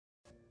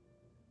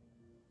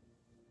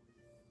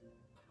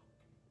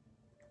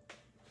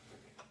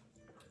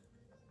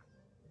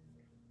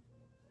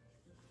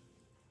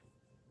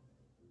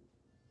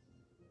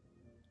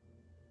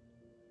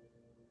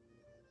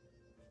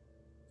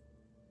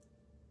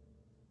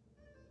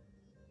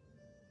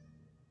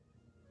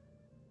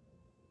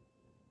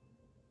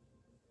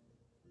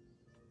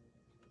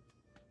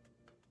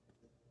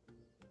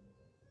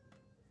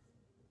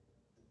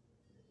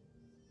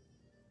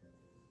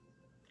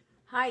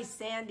Hi,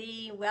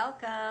 Sandy.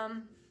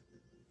 Welcome.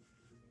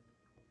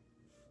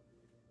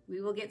 We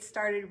will get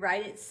started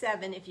right at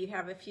 7. If you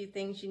have a few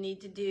things you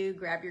need to do,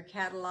 grab your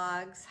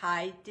catalogs.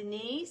 Hi,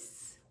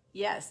 Denise.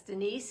 Yes,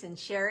 Denise and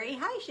Sherry.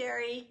 Hi,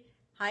 Sherry.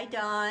 Hi,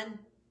 Dawn.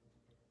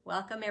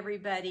 Welcome,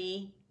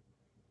 everybody.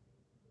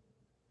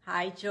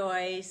 Hi,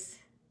 Joyce.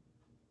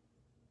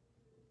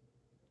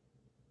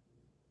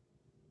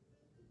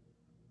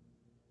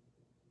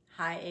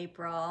 Hi,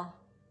 April.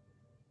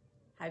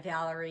 Hi,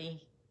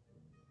 Valerie.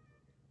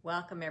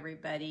 Welcome,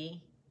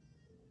 everybody.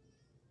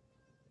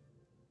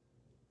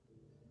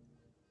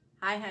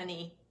 Hi,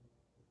 honey.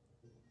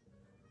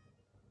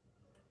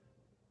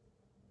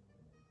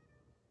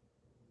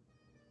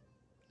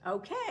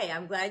 Okay,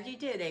 I'm glad you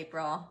did,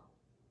 April.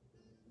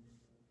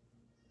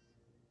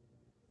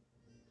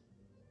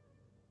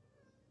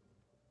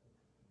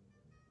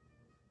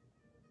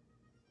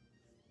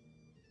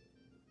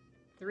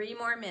 Three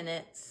more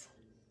minutes.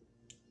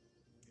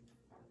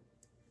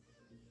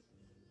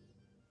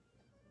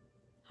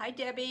 Hi,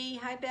 Debbie.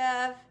 Hi,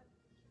 Bev.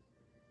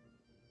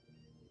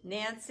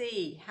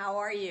 Nancy, how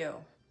are you?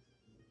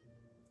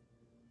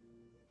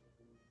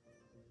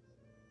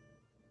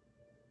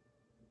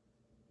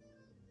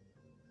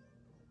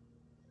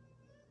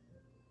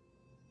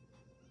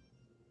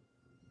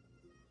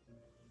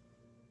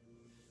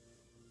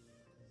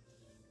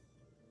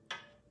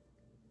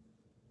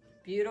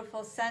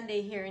 Beautiful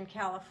Sunday here in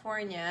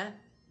California.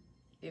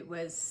 It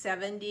was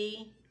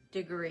 70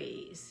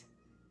 degrees.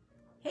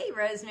 Hey,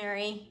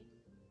 Rosemary.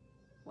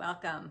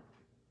 Welcome.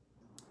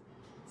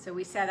 So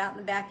we sat out in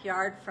the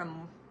backyard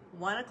from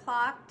 1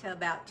 o'clock till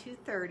about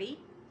 2:30.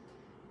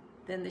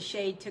 Then the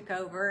shade took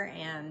over,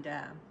 and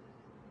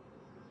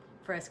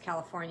for us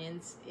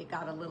Californians, it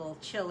got a little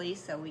chilly,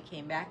 so we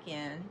came back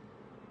in.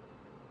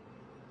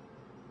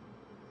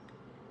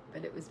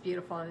 But it was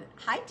beautiful. And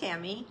hi,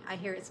 Tammy. I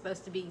hear it's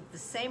supposed to be the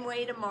same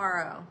way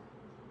tomorrow.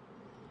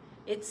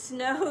 It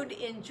snowed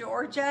in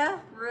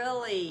Georgia?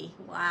 Really?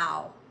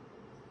 Wow.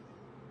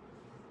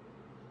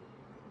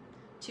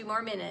 2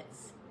 more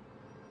minutes.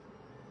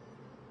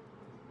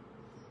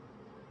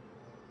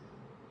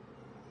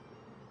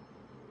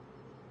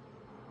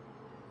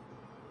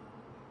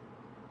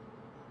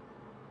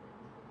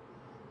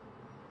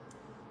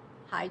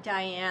 Hi,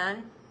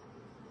 Diane.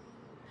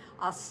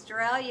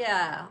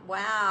 Australia.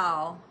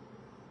 Wow.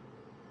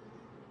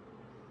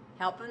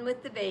 Helping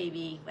with the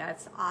baby.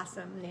 That's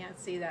awesome,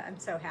 Nancy. That I'm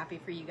so happy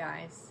for you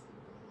guys.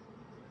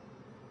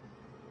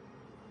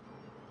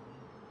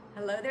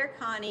 Hello there,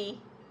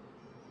 Connie.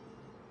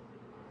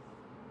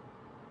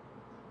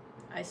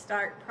 I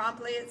start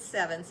promptly at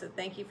 7, so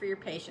thank you for your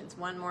patience.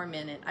 1 more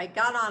minute. I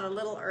got on a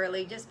little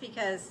early just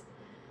because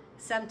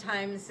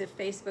sometimes if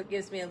Facebook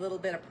gives me a little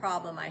bit of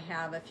problem, I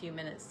have a few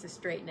minutes to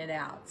straighten it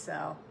out.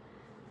 So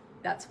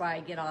that's why I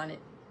get on at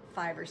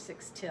 5 or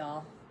 6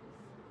 till.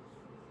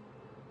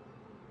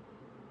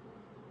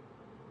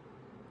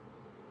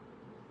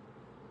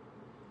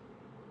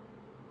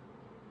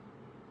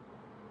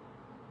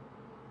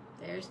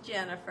 There's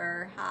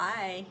Jennifer.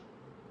 Hi.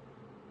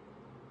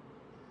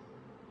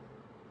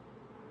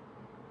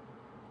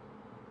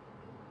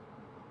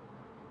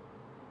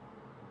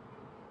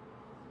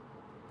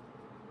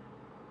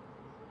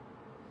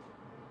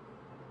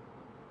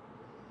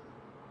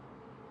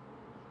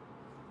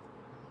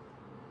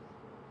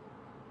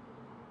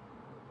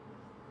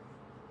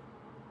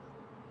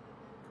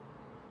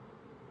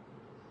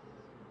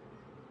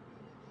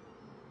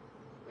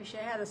 Wish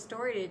I had a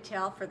story to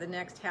tell for the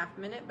next half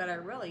minute, but I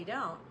really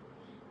don't.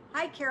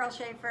 Hi, Carol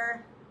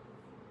Schaefer.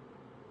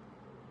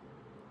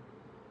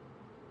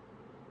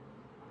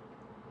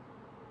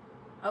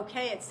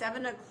 Okay, it's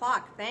 7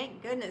 o'clock.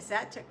 Thank goodness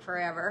that took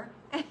forever.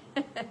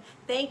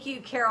 Thank you,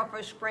 Carol,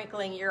 for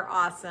sprinkling. You're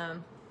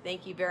awesome.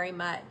 Thank you very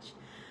much.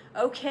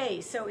 Okay,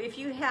 so if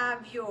you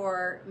have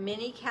your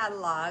mini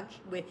catalog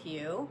with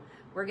you,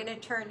 we're going to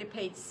turn to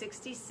page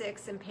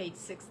 66 and page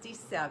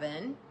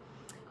 67.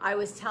 I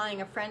was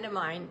telling a friend of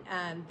mine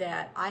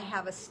that I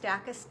have a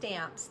stack of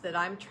stamps that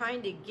I'm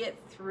trying to get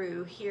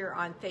through here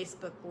on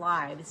Facebook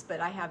Lives, but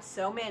I have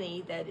so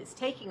many that it's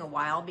taking a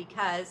while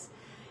because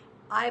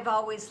I've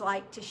always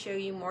liked to show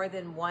you more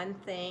than one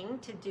thing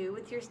to do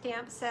with your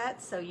stamp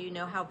sets so you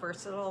know how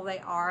versatile they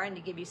are and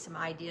to give you some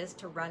ideas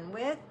to run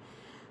with.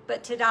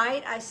 But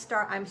tonight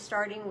I'm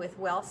starting with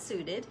Well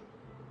Suited.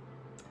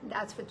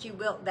 That's what you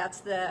will, that's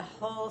the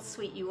whole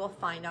suite you will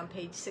find on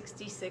page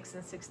 66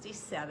 and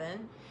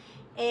 67.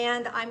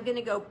 And I'm going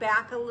to go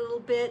back a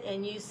little bit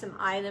and use some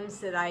items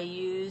that I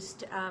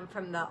used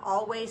from the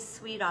Always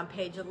suite on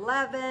page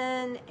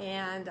 11,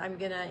 and I'm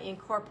going to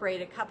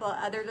incorporate a couple of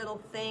other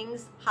little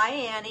things. Hi,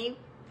 Annie.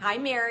 Hi,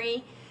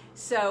 Mary.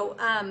 So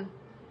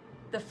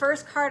the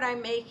first card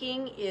I'm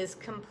making is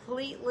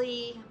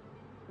completely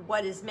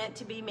what is meant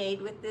to be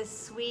made with this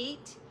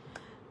suite,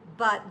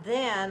 but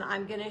then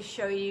I'm going to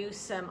show you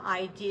some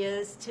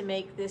ideas to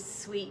make this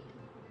suite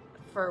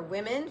for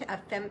women,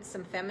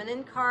 some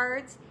feminine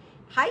cards.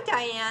 Hi,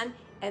 Diane.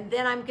 And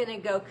then I'm going to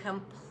go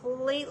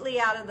completely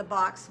out of the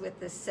box with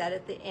this set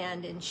at the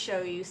end and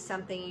show you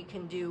something you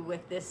can do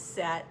with this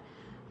set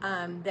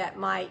that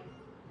might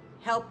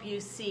help you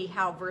see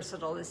how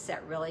versatile this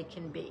set really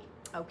can be.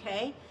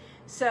 Okay,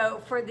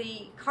 so for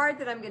the card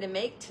that I'm going to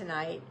make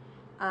tonight,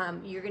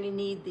 you're going to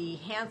need the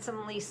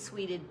Handsomely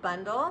Sweeted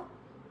bundle,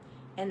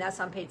 and that's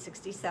on page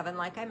 67,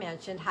 like I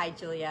mentioned. Hi,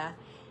 Julia.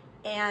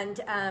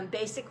 And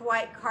basic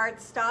white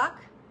cardstock,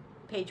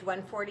 page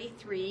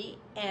 143,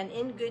 and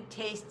In Good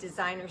Taste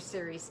Designer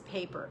Series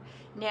paper.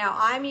 Now,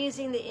 I'm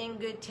using the In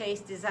Good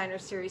Taste Designer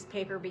Series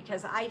paper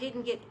because I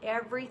didn't get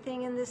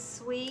everything in this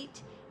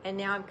suite, and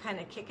now I'm kind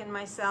of kicking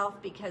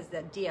myself because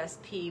the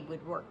DSP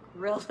would work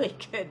really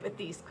good with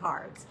these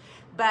cards.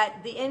 But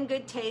the In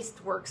Good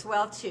Taste works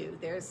well too.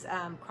 There's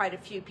quite a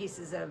few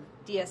pieces of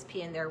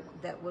DSP in there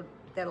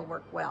that'll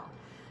work well.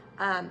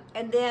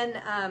 And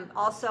then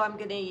also I'm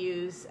going to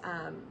use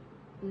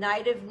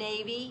Night of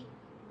Navy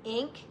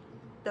ink.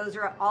 Those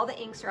are all the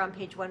inks are on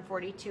page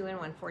 142 and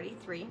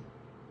 143.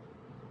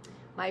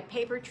 My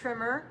paper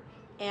trimmer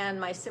and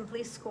my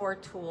Simply Score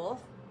tool,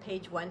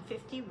 page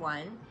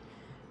 151.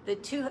 The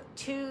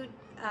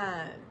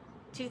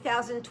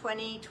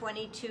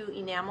 2020-22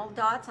 enamel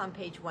dots on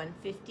page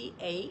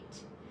 158.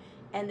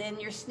 And then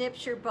your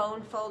Snips Your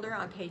Bone folder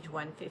on page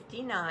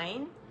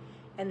 159.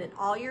 And then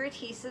all your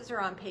adhesives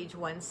are on page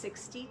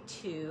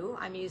 162.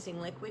 I'm using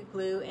liquid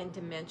glue and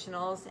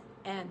dimensionals,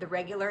 and the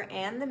regular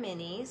and the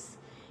minis.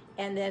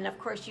 And then, of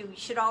course, you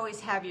should always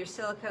have your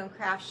silicone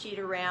craft sheet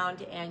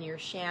around and your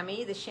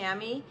chamois, the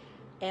chamois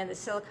and the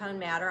silicone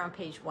matter on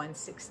page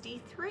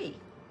 163.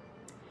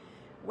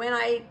 When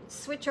I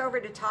switch over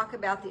to talk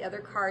about the other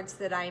cards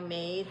that I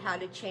made, how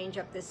to change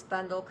up this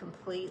bundle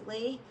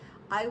completely,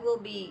 I will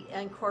be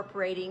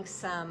incorporating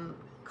some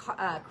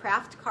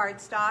craft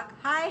cardstock.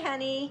 Hi,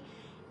 honey.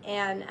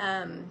 And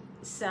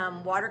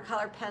some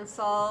watercolor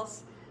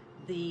pencils,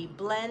 the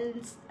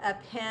blends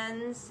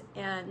pens,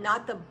 and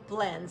not the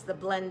blends, the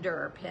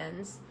blender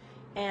pens,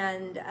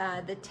 and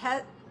the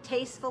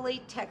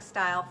Tastefully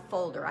Textile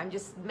folder. I'm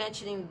just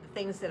mentioning the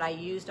things that I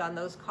used on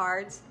those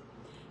cards.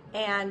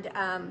 And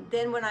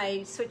then when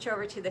I switch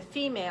over to the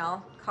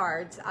female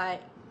cards, I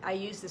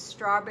use the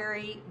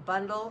Strawberry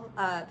Bundle,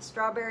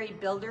 Strawberry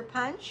Builder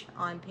Punch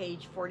on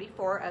page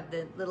 44 of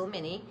the little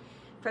mini,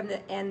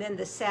 and then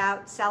the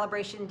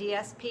Celebration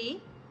DSP,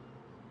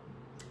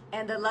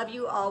 and the Love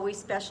You Always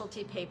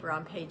specialty paper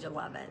on page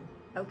 11.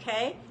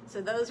 Okay,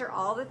 so those are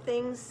all the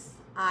things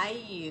I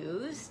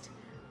used.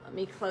 Let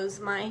me close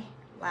my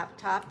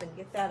laptop and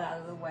get that out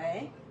of the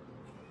way.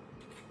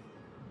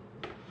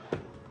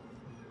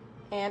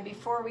 And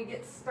before we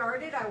get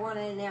started, I want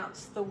to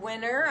announce the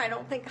winner. I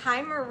don't think,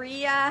 hi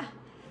Maria,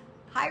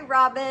 hi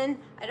Robin.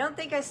 I don't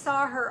think I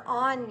saw her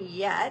on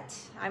yet.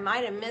 I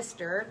might have missed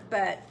her,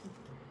 but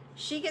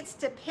she gets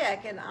to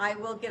pick, and I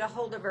will get a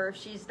hold of her if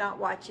she's not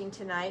watching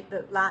tonight.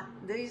 But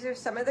these are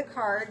some of the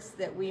cards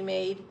that we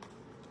made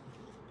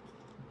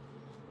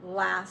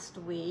last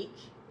week.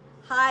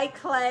 Hi,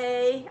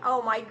 Clay.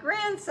 Oh, my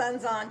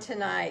grandson's on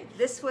tonight.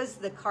 This was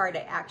the card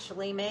I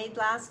actually made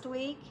last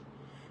week.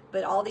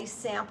 But all these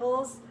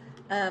samples,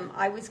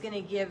 I was going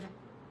to give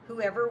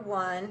whoever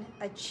won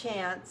a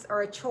chance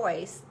or a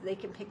choice. They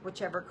can pick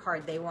whichever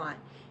card they want.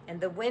 And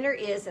the winner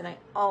is, and I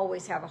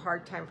always have a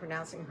hard time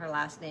pronouncing her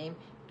last name,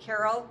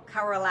 Carol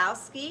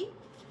Kowalowski.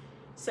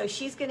 So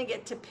she's going to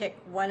get to pick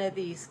one of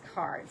these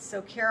cards.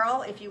 So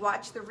Carol, if you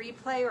watch the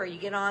replay or you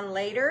get on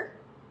later,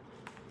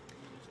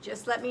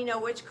 just let me know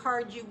which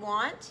card you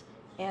want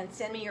and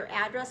send me your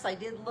address. I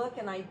did look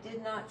and I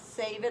did not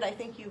save it. I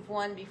think you've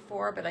won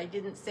before, but I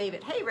didn't save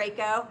it. Hey,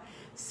 Reiko.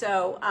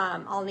 So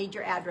I'll need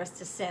your address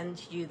to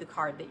send you the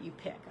card that you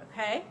pick,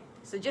 okay?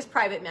 So just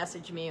private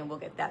message me and we'll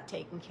get that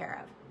taken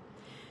care of.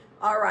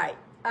 All right,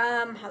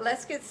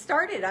 let's get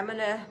started. I'm going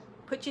to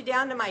put you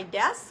down to my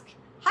desk.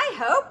 Hi,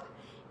 Hope.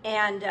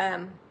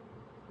 And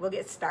we'll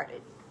get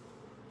started.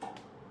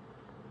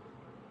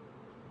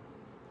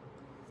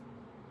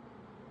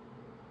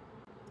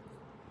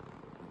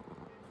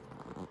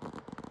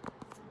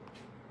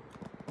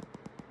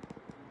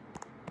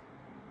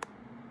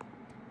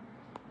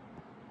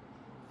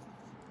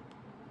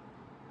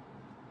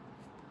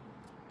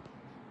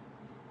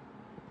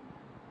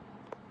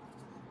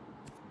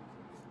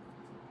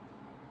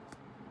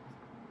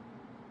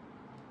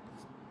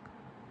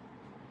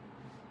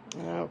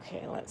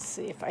 Okay, let's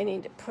see if I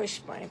need to push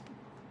my...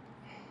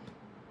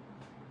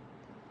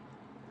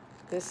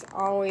 This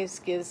always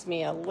gives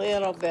me a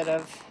little bit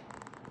of...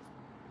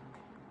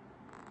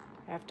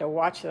 I have to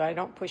watch that I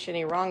don't push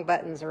any wrong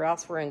buttons or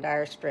else we're in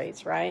dire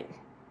straits, right?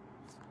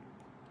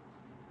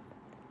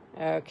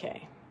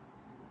 Okay.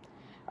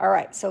 All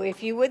right, so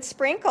if you would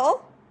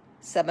sprinkle,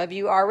 some of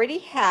you already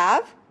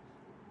have.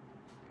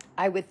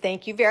 I would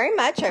thank you very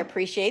much. I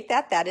appreciate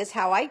that. That is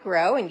how I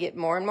grow and get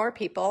more and more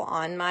people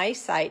on my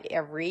site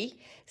every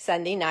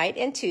Sunday night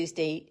and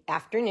Tuesday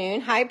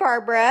afternoon. Hi,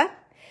 Barbara.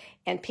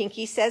 And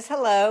Pinky says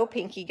hello.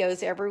 Pinky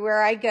goes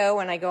everywhere I go.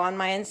 When I go on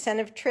my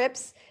incentive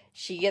trips,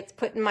 she gets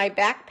put in my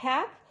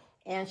backpack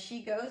and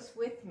she goes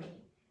with me.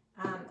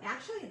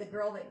 Actually, the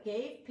girl that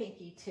gave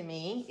Pinky to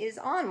me is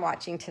on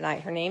watching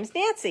tonight. Her name's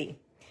Nancy.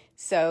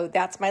 So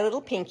that's my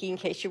little Pinky, in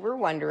case you were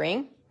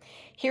wondering.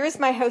 Here is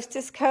my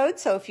hostess code.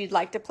 So if you'd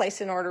like to place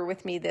an order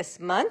with me this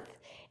month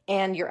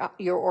and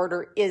your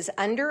order is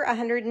under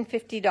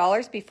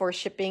 $150 before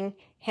shipping,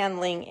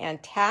 handling,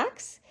 and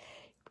tax,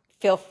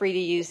 feel free to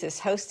use this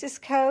hostess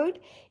code.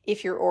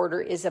 If your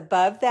order is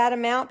above that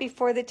amount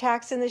before the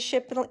tax and the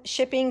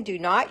shipping, do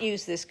not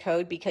use this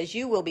code because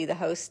you will be the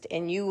host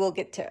and you will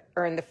get to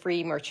earn the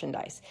free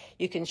merchandise.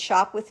 You can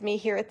shop with me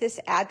here at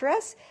this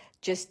address.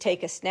 Just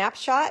take a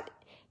snapshot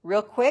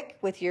real quick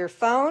with your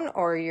phone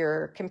or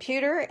your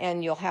computer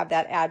and you'll have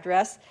that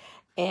address.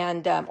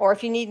 And or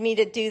if you need me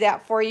to do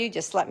that for you,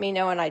 just let me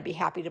know and I'd be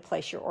happy to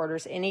place your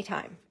orders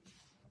anytime.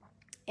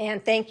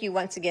 And thank you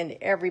once again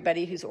to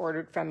everybody who's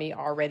ordered from me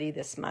already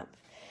this month.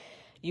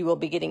 You will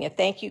be getting a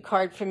thank you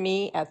card from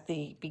me at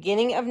the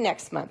beginning of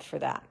next month for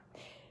that.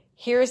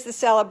 Here's the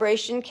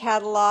celebration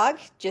catalog.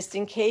 Just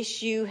in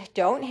case you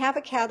don't have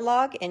a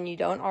catalog and you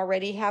don't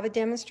already have a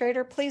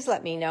demonstrator, please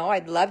let me know.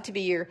 I'd love to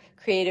be your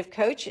creative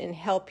coach and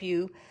help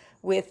you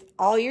with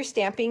all your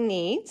stamping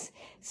needs.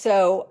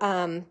 So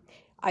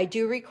I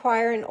do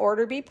require an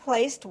order be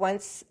placed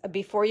once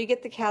before you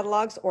get the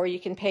catalogs, or you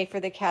can pay for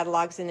the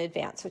catalogs in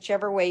advance,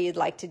 whichever way you'd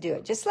like to do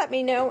it. Just let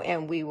me know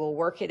and we will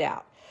work it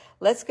out.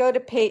 Let's go to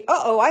page,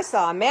 uh-oh, I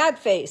saw a mad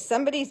face.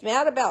 Somebody's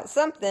mad about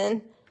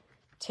something.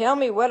 Tell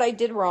me what I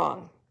did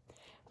wrong.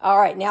 All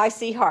right, now I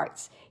see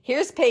hearts.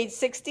 Here's page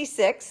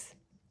 66.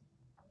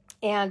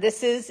 And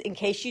this is, in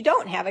case you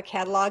don't have a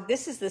catalog,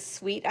 this is the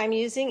suite I'm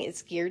using.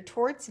 It's geared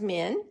towards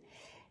men.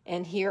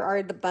 And here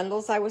are the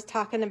bundles I was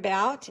talking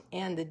about,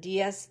 and the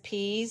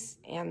DSPs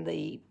and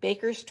the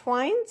baker's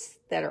twines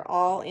that are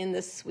all in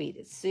the suite.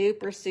 It's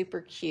super,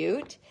 super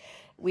cute.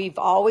 We've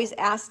always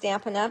asked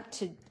Stampin' Up!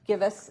 To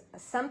give us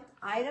some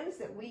items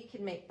that we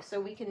can make,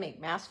 so we can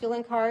make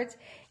masculine cards,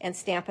 and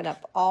Stampin'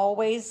 Up!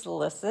 Always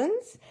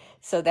listens,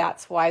 so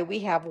that's why we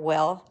have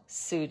Well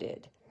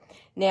Suited.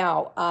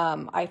 Now,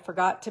 I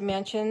forgot to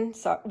mention,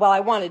 well, I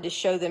wanted to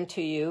show them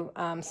to you,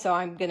 so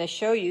I'm going to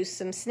show you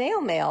some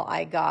snail mail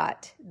I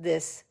got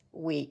this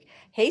week.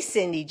 Hey,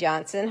 Cindy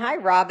Johnson. Hi,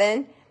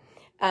 Robin.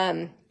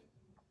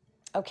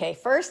 Okay,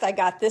 first I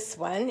got this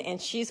one,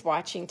 and she's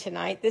watching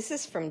tonight. This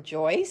is from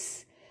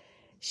Joyce.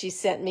 She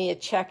sent me a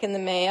check in the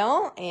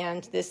mail,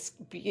 and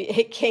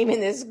it came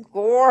in this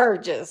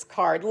gorgeous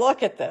card.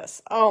 Look at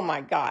this. Oh, my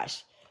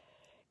gosh.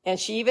 And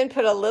she even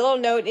put a little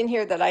note in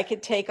here that I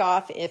could take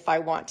off if I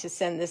want to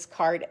send this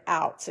card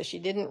out. So she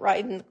didn't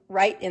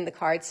write in the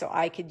card so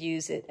I could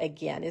use it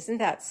again. Isn't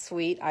that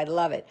sweet? I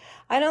love it.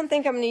 I don't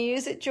think I'm going to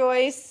use it,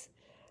 Joyce.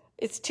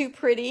 It's too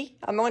pretty.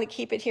 I'm going to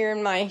keep it here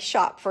in my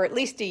shop for at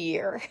least a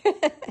year.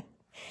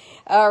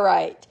 All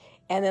right.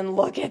 And then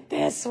look at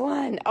this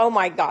one. Oh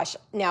my gosh.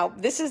 Now,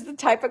 this is the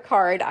type of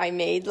card I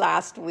made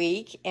last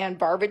week, and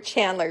Barbara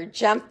Chandler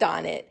jumped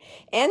on it.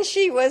 And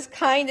she was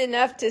kind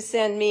enough to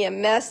send me a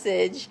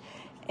message.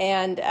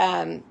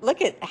 And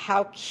look at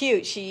how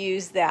cute she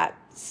used that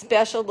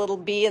special little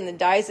bee in the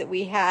dies that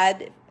we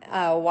had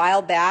a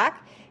while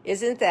back.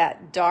 Isn't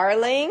that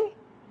darling?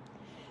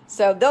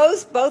 So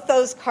both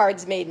those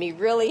cards made me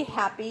really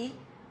happy.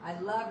 I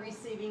love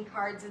receiving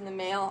cards in the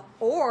mail,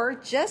 or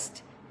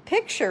just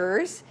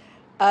pictures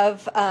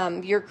of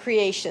your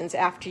creations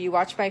after you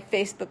watch my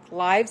Facebook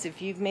Lives.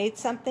 If you've made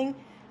something,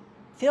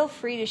 feel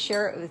free to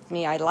share it with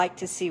me. I'd like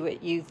to see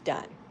what you've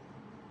done.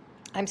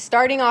 I'm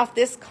starting off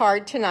this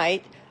card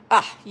tonight.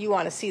 You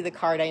want to see the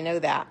card, I know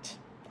that.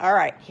 All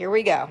right, here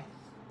we go.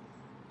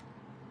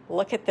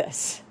 Look at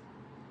this.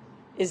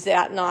 Is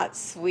that not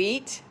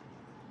sweet?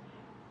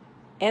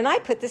 And I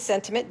put the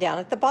sentiment down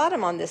at the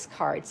bottom on this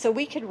card. So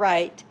we could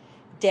write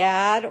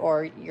Dad,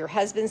 or your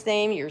husband's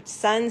name, your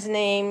son's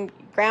name,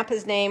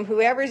 Grandpa's name,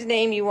 whoever's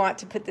name you want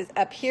to put this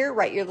up here,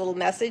 write your little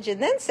message,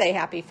 and then say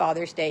Happy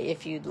Father's Day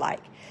if you'd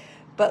like.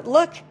 But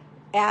look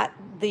at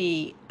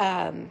the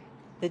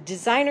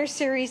designer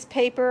series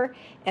paper,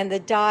 and the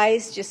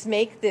dies just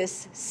make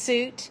this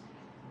suit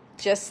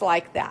just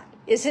like that.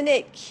 Isn't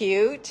it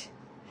cute?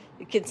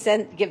 You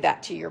can give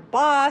that to your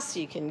boss.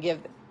 You can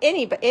give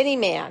any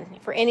man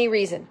for any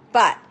reason.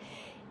 But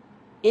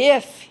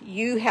if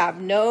you have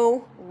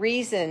no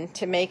reason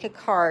to make a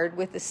card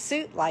with a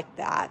suit like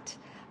that,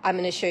 I'm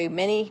going to show you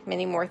many,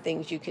 many more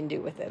things you can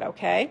do with it,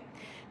 okay?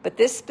 But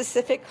this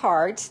specific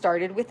card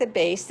started with a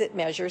base that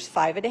measures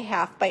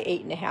 5.5 by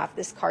 8.5.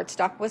 This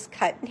cardstock was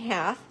cut in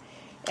half,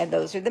 and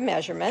those are the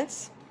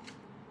measurements.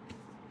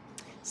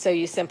 So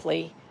you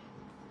simply,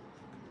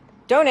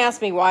 don't ask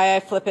me why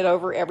I flip it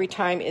over every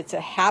time. It's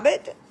a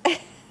habit.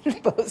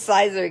 Both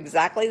sides are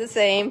exactly the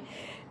same,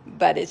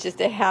 but it's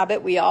just a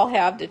habit we all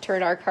have to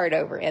turn our card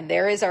over. And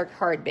there is our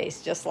card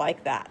base, just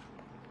like that,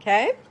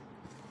 okay?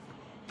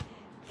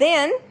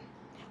 Then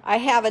I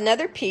have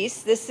another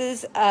piece. This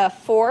is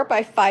 4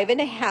 by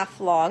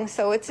 5.5 long,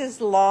 so it's as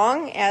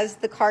long as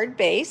the card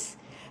base,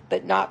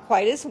 but not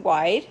quite as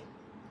wide.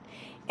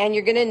 And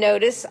you're going to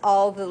notice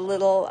all the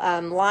little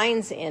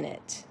lines in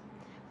it.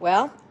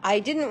 Well, I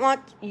didn't want,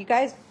 you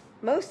guys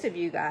most of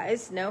you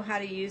guys know how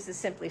to use the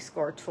Simply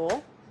Score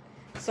tool,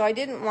 so I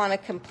didn't want to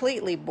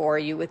completely bore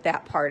you with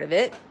that part of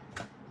it.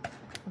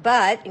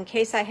 But in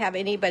case I have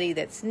anybody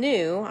that's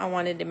new, I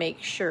wanted to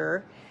make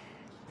sure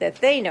that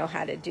they know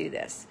how to do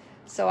this.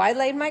 So I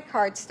laid my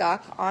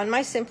cardstock on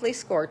my Simply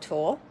Score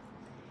tool,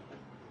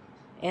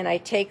 and I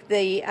take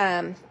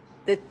the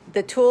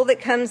tool that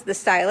comes, the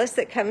stylus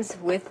that comes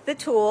with the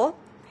tool,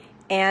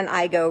 and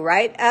I go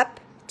right up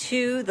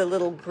to the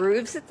little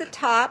grooves at the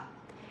top,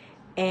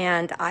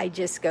 and I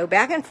just go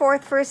back and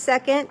forth for a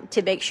second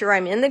to make sure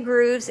I'm in the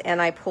grooves,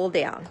 and I pull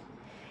down.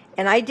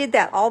 And I did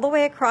that all the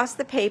way across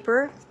the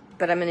paper,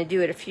 but I'm going to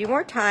do it a few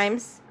more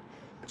times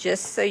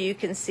just so you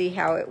can see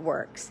how it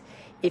works.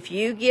 If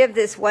you give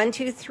this 1,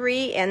 2,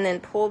 3 and then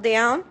pull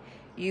down,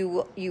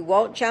 you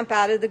won't jump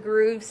out of the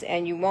grooves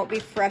and you won't be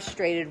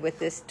frustrated with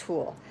this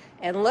tool.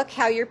 And look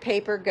how your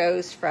paper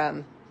goes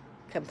from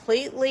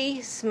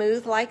completely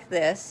smooth like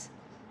this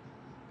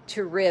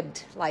to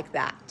ribbed like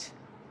that.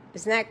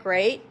 Isn't that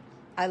great?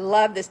 I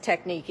love this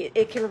technique.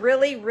 It can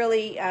really,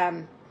 really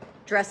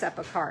dress up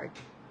a card.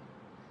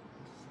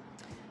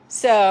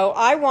 So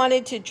I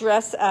wanted to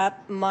dress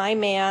up my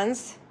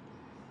man's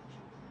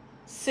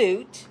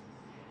suit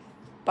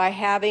by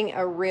having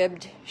a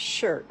ribbed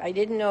shirt. I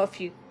didn't know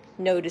if you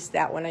noticed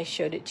that when I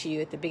showed it to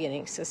you at the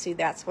beginning. So see,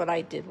 that's what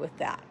I did with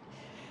that.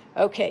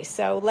 Okay,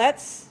 so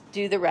let's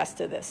do the rest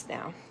of this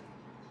now.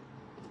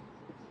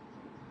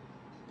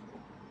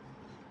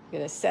 I'm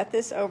going to set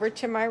this over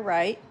to my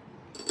right.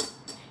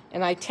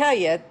 And I tell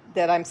you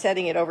that I'm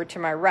setting it over to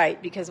my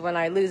right because when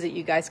I lose it,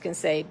 you guys can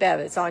say, Bev,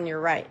 it's on your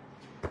right.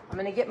 I'm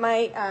going to get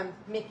my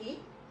Mickey,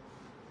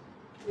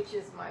 which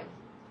is my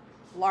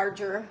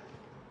larger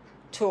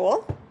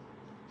tool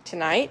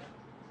tonight.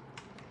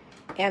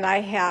 And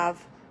I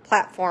have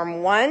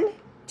platform 1,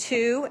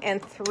 2,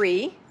 and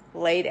 3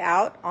 laid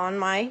out on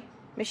my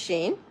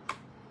machine.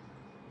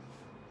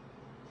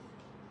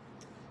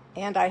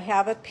 And I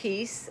have a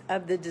piece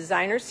of the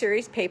Designer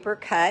Series paper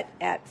cut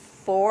at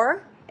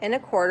 4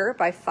 1/4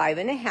 by 5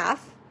 1/2,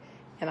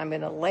 and I'm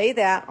going to lay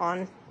that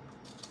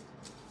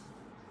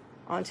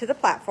onto the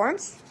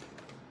platforms.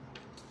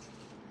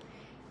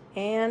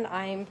 And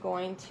I'm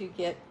going to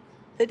get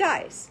the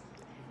dies.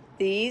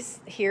 These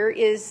here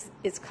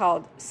it's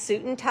called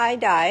Suit and Tie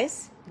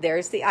dies.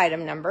 There's the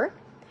item number,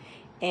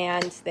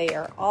 and they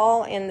are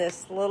all in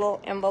this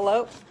little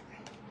envelope.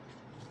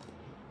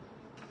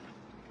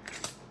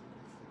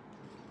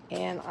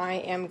 And I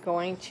am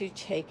going to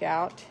take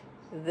out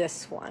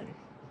this one.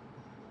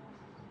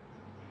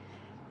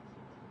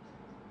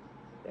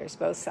 There's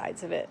both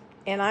sides of it.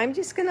 And I'm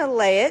just going to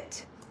lay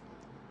it,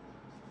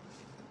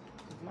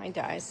 my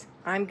dies,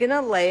 I'm going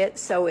to lay it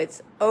so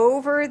it's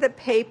over the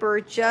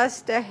paper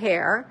just a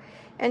hair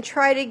and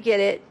try to get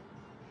it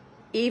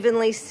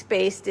evenly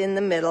spaced in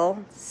the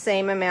middle,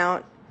 same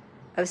amount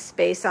of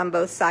space on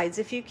both sides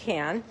if you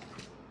can.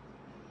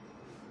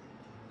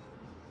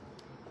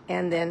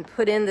 And then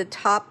put in the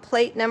top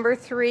plate number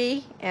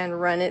 3 and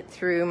run it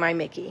through my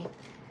Mickey.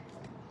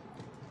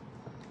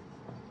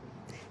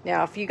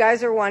 Now, if you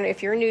guys are wondering,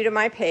 if you're new to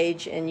my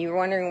page and you're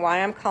wondering why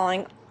I'm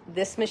calling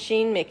this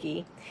machine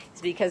Mickey, it's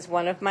because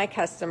one of my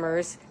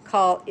customers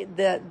called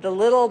the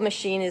little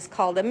machine is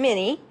called a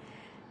mini,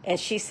 and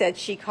she said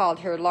she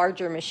called her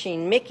larger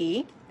machine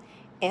Mickey,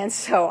 and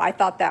so I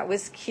thought that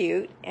was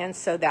cute, and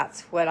so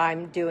that's what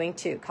I'm doing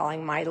too,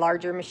 calling my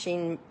larger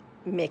machine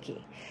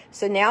Mickey.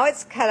 So now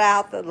it's cut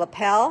out the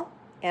lapel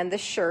and the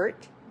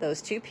shirt,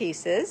 those 2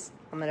 pieces.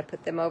 I'm going to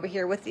put them over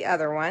here with the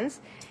other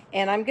ones.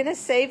 And I'm going to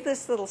save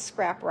this little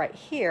scrap right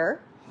here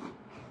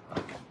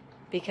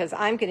because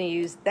I'm going to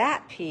use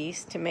that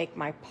piece to make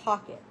my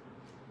pocket.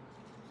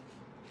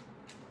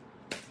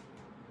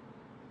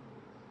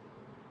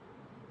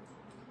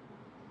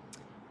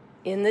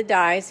 In the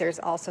dies, there's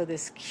also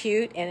this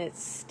cute and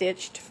it's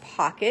stitched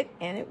pocket,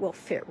 and it will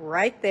fit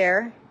right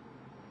there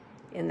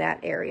in that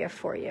area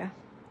for you.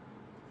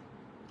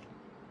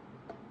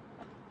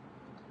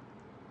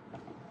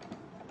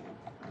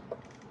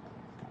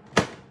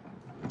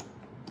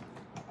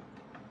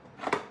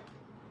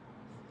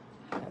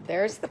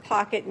 There's the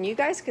pocket, and you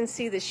guys can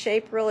see the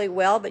shape really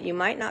well, but you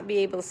might not be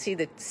able to see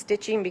the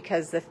stitching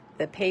because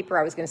the paper,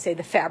 I was going to say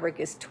the fabric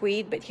is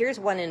tweed, but here's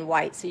one in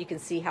white so you can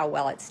see how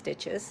well it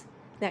stitches.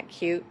 Isn't that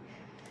cute?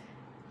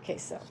 Okay,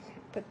 so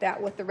put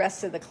that with the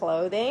rest of the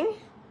clothing.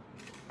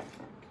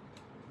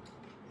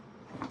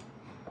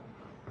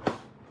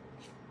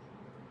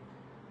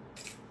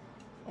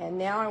 And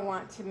now I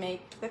want to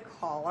make the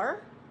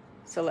collar.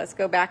 So let's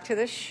go back to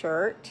the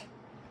shirt.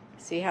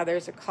 See how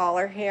there's a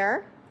collar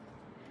here?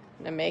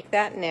 I'm going to make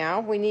that now.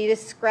 We need a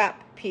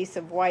scrap piece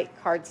of white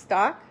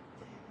cardstock.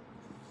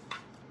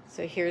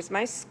 So here's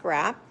my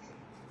scrap.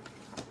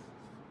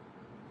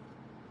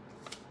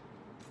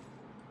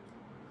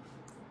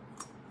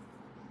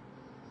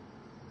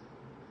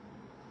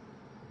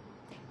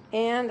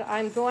 And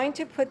I'm going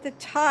to put the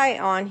tie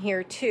on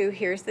here too.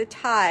 Here's the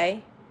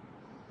tie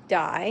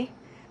die,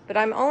 but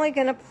I'm only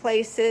going to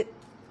place it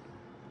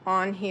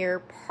on here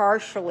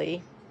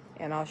partially,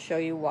 and I'll show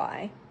you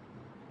why.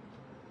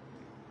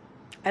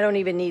 I don't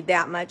even need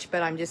that much,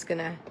 but I'm just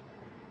gonna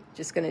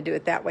do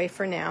it that way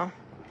for now.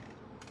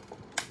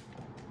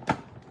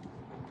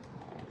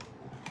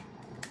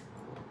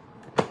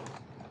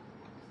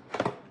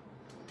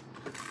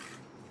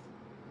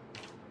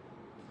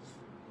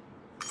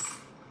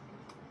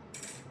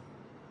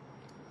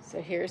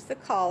 So here's the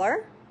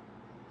collar.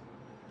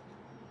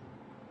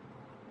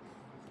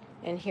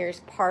 And here's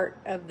part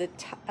of the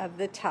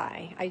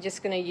tie. I'm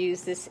just going to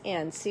use this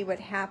end. See what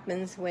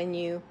happens when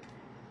you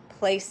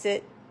place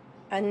it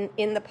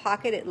in the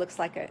pocket? It looks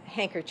like a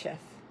handkerchief.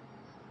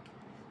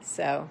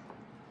 So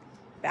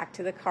back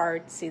to the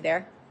card. See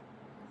there?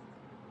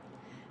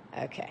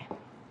 Okay.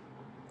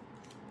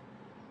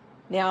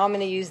 Now I'm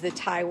going to use the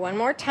tie one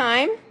more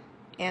time.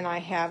 And I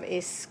have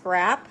a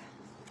scrap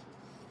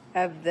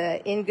of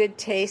the In Good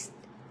Taste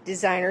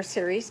Designer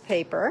Series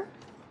paper.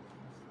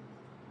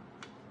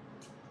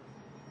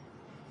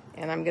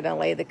 And I'm going to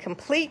lay the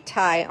complete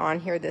tie on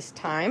here this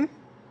time.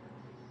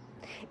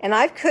 And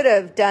I could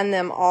have done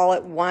them all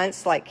at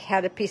once, like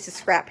had a piece of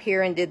scrap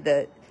here and did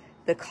the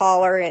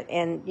collar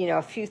and you know,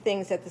 a few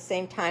things at the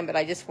same time, but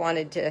I just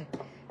wanted to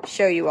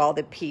show you all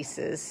the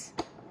pieces.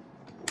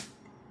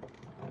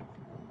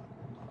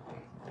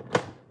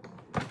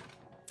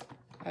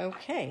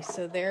 Okay,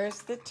 so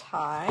there's the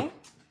tie.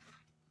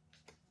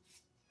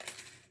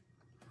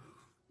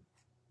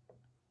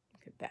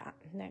 Look at that,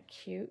 isn't that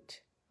cute?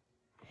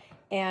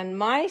 And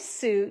my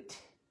suit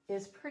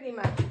is pretty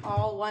much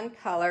all one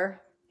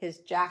color. His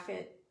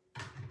jacket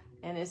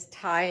and his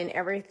tie and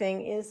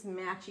everything is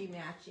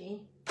matchy-matchy.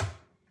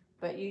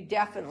 But you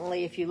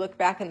definitely, if you look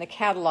back in the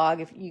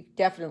catalog, you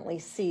definitely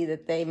see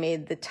that they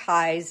made the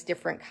ties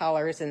different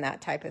colors and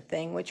that type of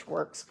thing, which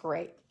works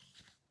great.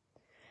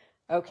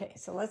 Okay,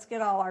 so let's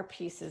get all our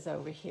pieces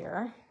over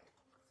here.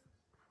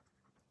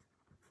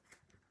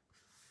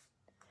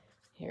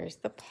 Here's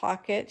the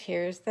pocket,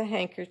 here's the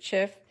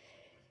handkerchief.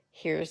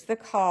 Here's the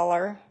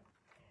collar.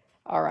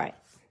 All right.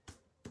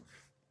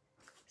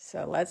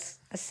 So let's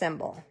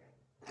assemble.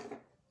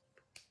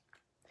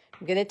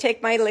 I'm going to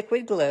take my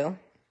liquid glue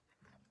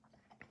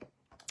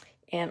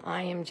and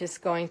I am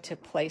just going to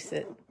place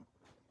it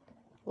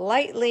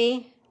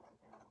lightly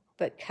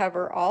but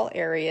cover all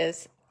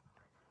areas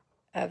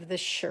of the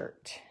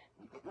shirt.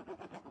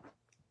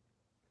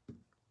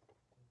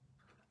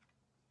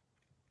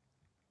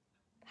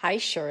 Hi,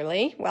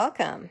 Shirley.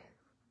 Welcome.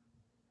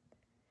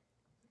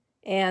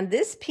 And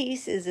this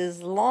piece is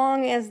as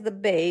long as the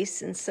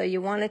base, and so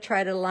you want to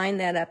try to line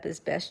that up as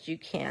best you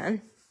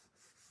can.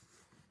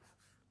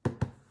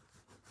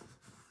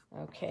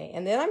 Okay,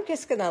 and then I'm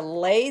just going to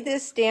lay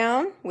this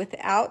down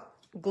without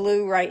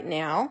glue right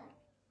now,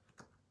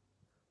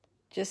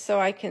 just so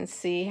I can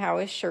see how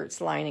his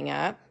shirt's lining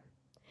up.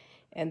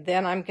 And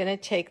then I'm going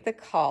to take the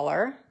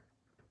collar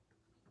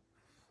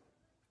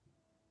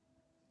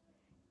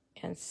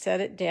and set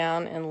it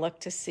down and look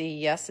to see,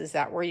 yes, is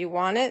that where you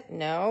want it?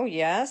 No,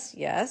 yes,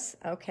 yes,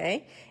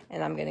 okay.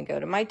 And I'm going to go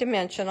to my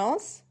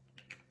dimensionals.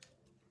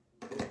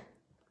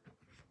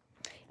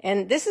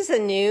 And this is a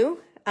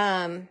new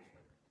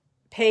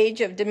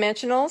page of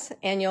dimensionals,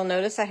 and you'll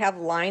notice I have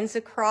lines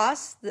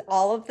across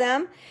all of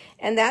them.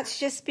 And that's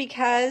just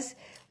because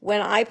when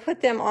I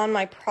put them on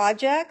my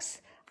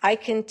projects, I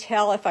can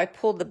tell if I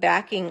pulled the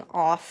backing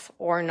off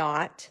or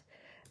not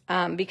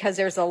because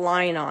there's a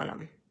line on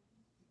them.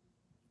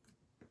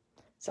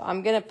 So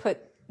I'm going to put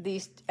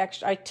these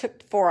extra, I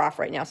took 4 off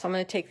right now, so I'm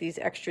going to take these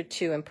extra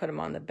 2 and put them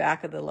on the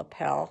back of the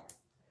lapel.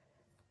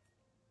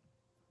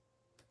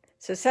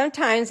 So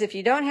sometimes if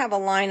you don't have a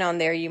line on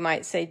there, you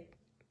might say,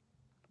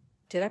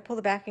 did I pull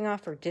the backing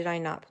off or did I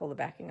not pull the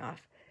backing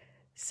off?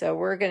 So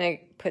we're going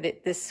to put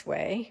it this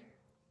way.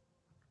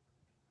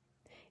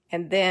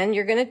 And then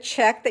you're going to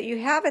check that you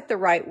have it the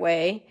right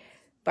way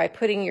by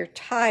putting your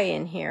tie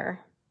in here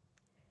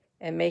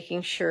and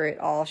making sure it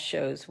all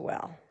shows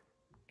well.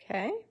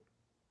 Okay?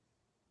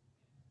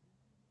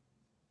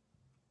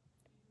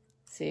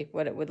 See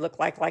what it would look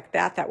like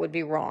that. That would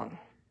be wrong.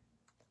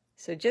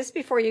 So just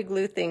before you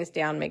glue things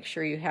down, make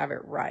sure you have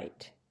it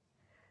right.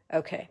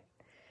 Okay,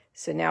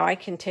 so now I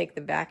can take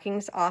the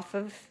backings off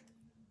of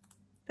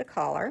the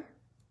collar.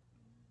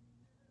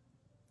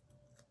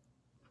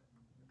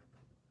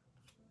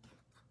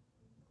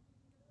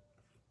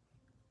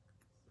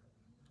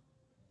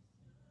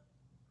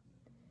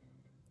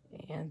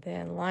 And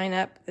then line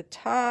up the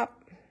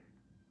top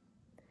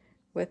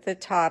with the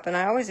top. And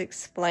I always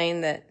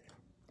explain that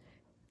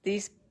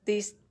these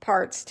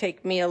parts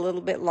take me a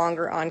little bit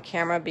longer on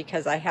camera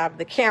because I have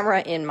the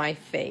camera in my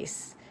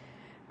face.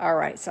 All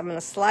right, so I'm going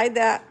to slide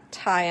that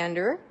tie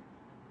under.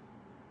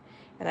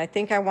 And I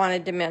think I want a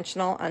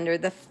dimensional under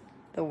the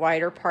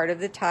wider part of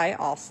the tie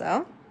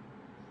also.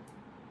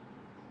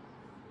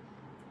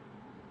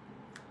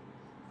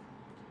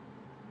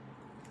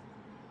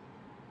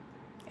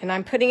 And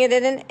I'm putting it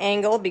at an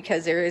angle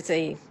because there is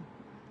a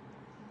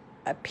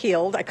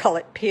peeled, I call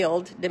it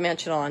peeled,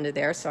 dimensional under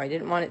there, so I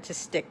didn't want it to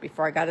stick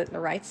before I got it in the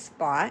right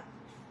spot.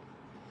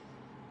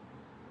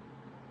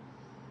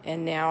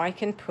 And now I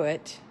can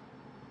put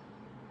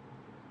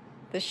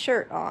the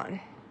shirt on.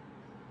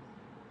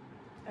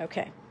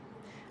 Okay,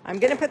 I'm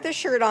going to put the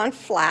shirt on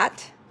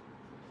flat.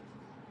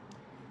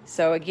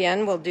 So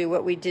again, we'll do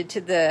what we did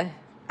to the,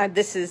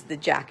 this is the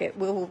jacket.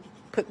 We'll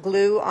put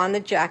glue on the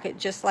jacket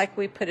just like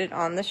we put it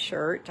on the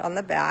shirt, on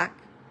the back.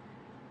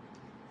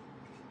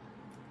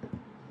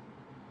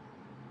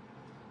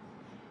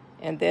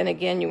 And then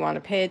again, you want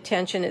to pay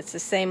attention. It's the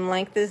same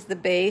length as the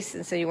base,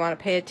 and so you want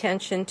to pay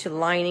attention to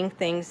lining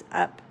things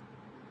up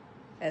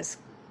as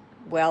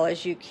well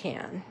as you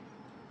can.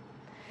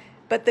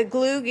 But the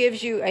glue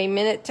gives you a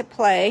minute to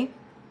play,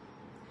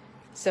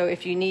 so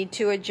if you need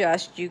to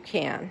adjust, you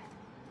can.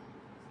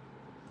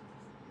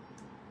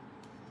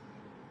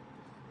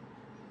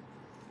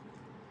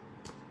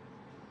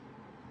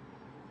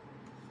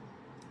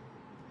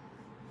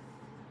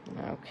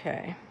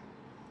 Okay.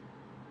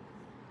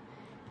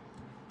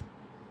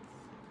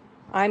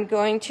 I'm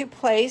going to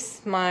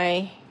place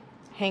my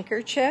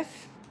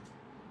handkerchief.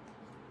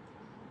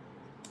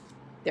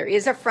 There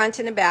is a front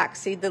and a back.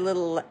 See the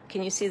little,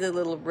 can you see the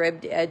little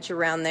ribbed edge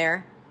around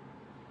there?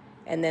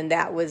 And then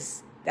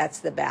that's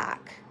the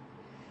back.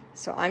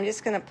 So I'm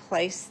just going to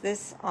place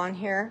this on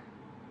here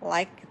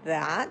like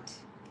that.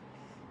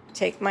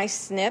 Take my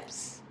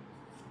snips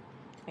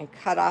and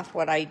cut off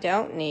what I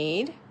don't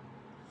need.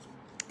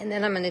 And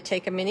then I'm going to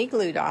take a mini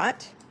glue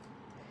dot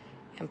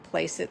and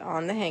place it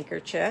on the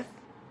handkerchief.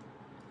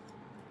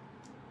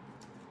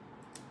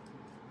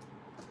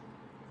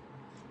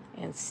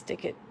 And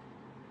stick it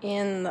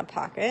in the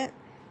pocket.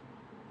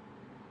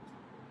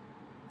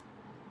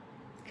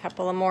 A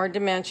couple of more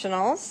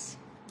dimensionals.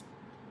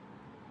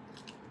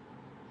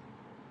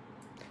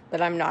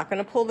 But I'm not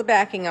going to pull the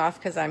backing off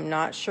because I'm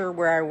not sure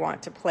where I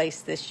want to place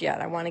this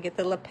yet. I want to get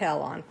the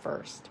lapel on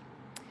first.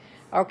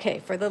 Okay,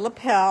 for the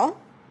lapel,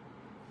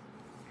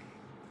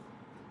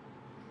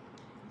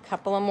 a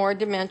couple of more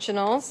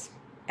dimensionals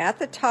at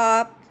the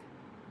top,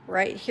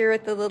 right here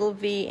at the little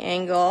V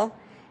angle.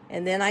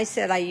 And then I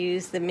said I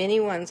use the mini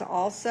ones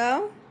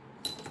also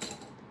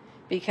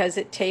because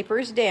it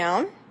tapers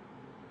down.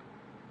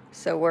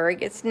 So where it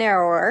gets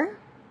narrower,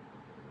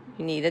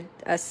 you need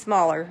a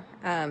smaller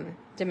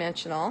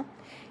dimensional.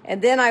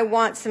 And then I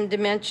want some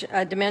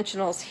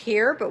dimensionals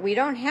here, but we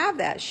don't have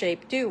that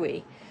shape, do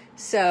we?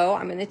 So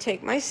I'm going to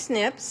take my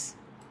snips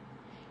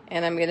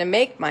and I'm going to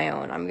make my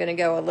own. I'm going to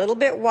go a little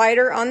bit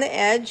wider on the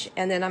edge,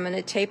 and then I'm going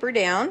to taper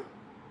down.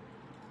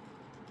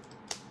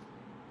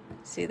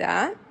 See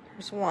that?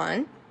 There's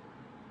one.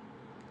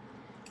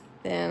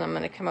 Then I'm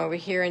going to come over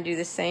here and do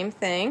the same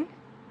thing.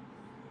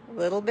 A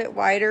little bit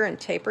wider and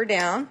taper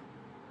down.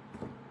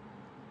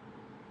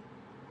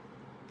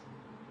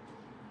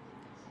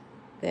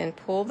 Then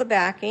pull the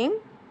backing.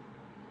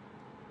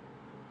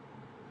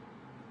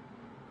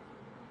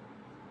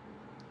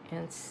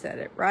 And set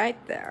it right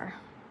there.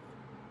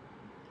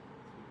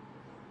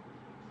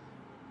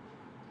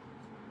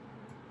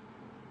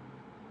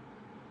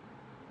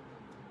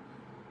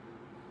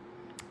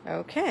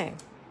 Okay,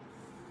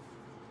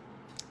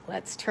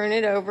 let's turn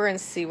it over and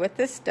see what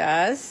this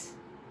does.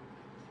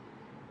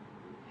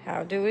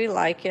 How do we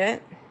like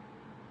it?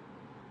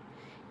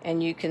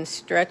 And you can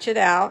stretch it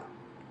out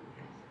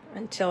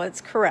until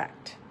it's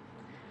correct.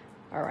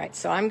 All right,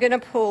 so I'm going to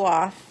pull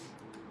off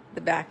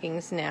the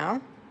backings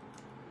now.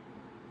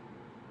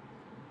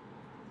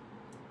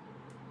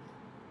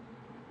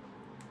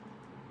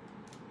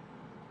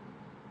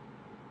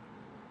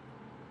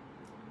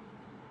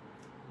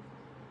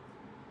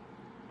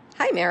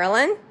 Hi,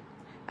 Marilyn.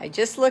 I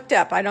just looked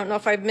up. I don't know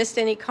if I've missed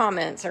any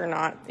comments or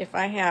not. If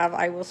I have,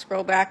 I will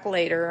scroll back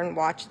later and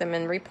watch them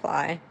and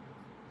reply.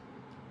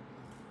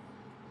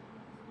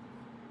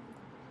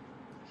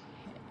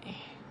 Okay.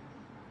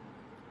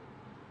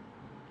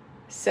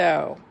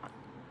 So,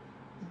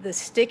 the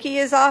sticky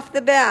is off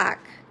the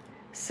back,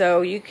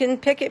 so you can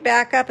pick it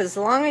back up as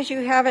long as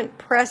you haven't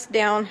pressed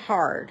down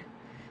hard.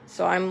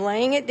 So I'm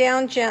laying it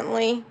down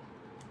gently.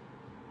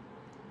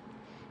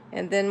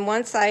 And then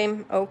once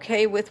I'm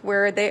okay with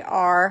where they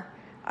are,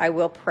 I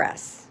will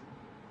press.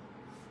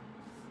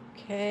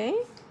 Okay.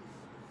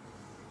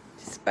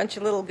 Just a bunch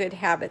of little good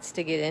habits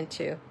to get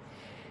into.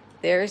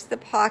 There's the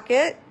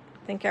pocket.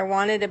 I think I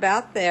want it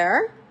about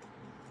there.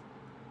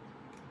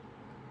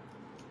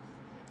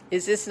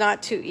 Is this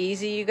not too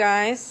easy, you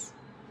guys?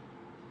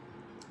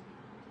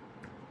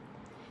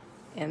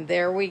 And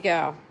there we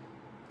go.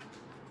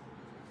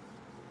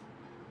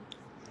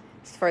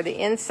 For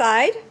the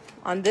inside,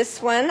 on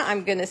this one,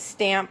 I'm going to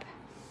stamp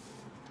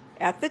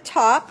at the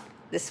top.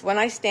 This one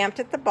I stamped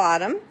at the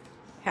bottom.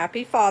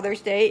 Happy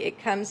Father's Day.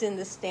 It comes in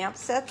the stamp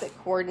set that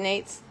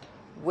coordinates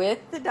with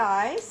the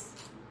dies.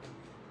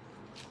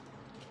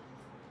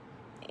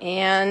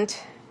 And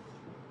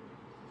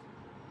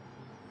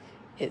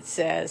it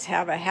says,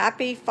 have a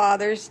happy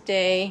Father's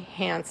Day,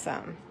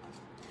 handsome.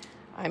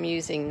 I'm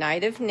using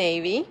Night of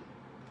Navy.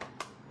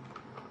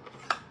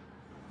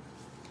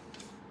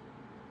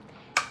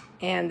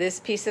 And this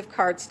piece of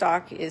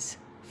cardstock is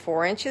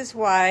 4 inches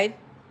wide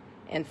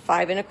and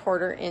 5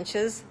 1/4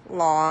 inches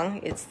long.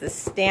 It's the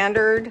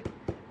standard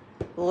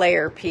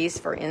layer piece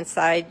for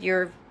inside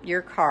your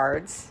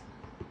cards.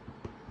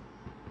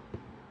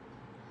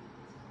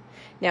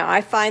 Now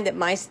I find that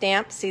my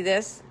stamp, see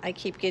this? I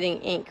keep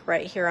getting ink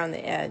right here on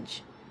the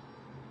edge.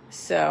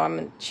 So I'm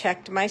going to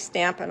check my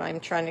stamp and I'm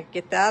trying to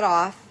get that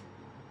off.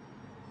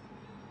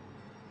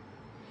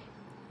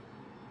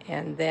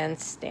 And then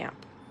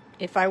stamp.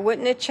 If I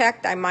wouldn't have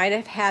checked, I might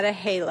have had a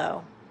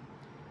halo.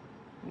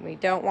 We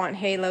don't want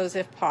halos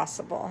if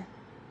possible.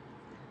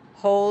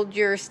 Hold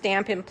your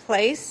stamp in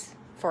place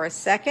for a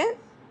second.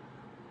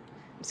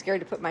 I'm scared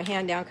to put my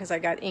hand down because I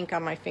got ink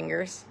on my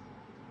fingers.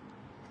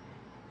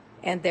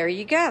 And there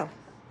you go.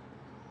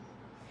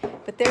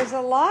 But there's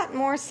a lot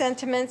more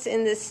sentiments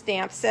in this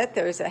stamp set.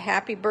 There's a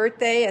happy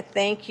birthday, a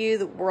thank you,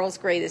 the world's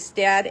greatest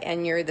dad,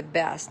 and you're the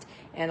best.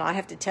 And I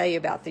have to tell you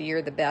about the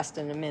you're the best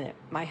in a minute.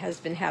 My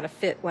husband had a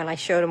fit when I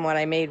showed him what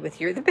I made with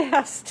you're the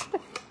best.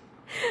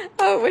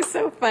 Oh, it was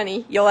so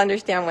funny. You'll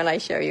understand when I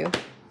show you.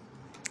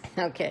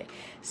 Okay,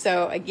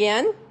 so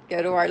again,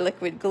 go to our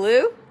liquid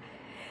glue.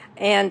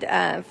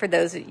 And for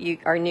those of you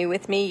who are new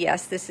with me,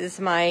 yes, this is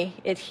my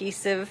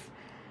adhesive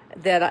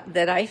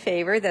that I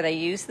favor, that I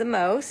use the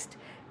most,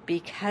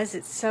 because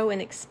it's so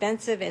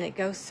inexpensive and it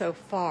goes so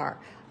far.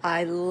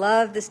 I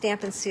love the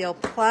Stampin' Seal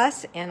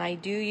Plus, and I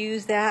do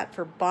use that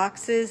for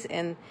boxes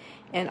and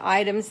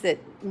items that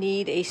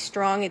need a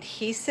strong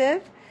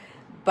adhesive,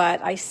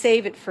 but I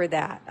save it for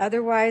that.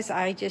 Otherwise,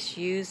 I just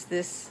use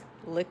this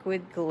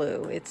liquid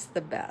glue. It's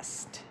the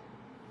best.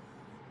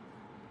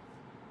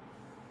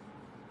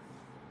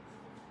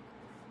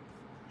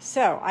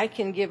 So I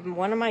can give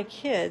one of my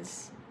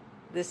kids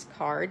this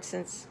card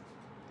since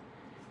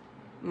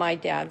my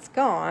dad's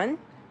gone,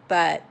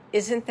 but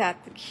isn't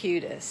that the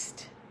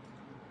cutest?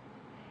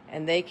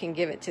 And they can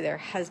give it to their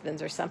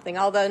husbands or something,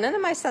 although none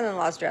of my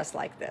son-in-laws dress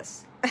like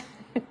this.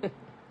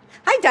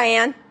 Hi,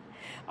 Diane.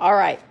 All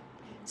right,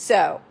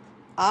 so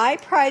I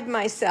pride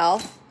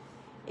myself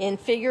in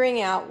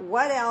figuring out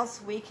what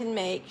else we can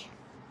make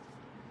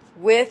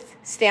with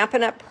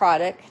Stampin' Up!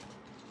 Product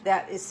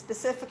that is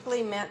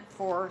specifically meant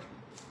for,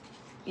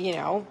 you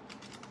know,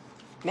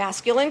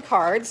 masculine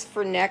cards,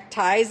 for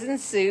neckties and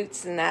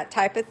suits and that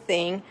type of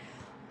thing.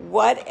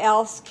 What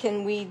else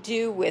can we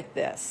do with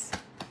this?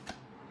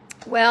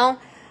 Well,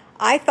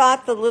 I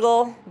thought the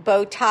little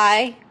bow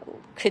tie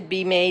could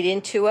be made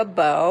into a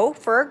bow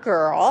for a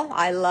girl.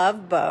 I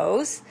love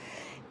bows.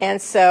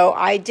 And so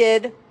I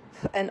did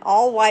an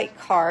all-white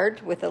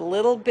card with a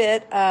little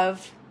bit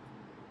of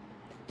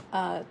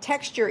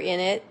texture in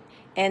it,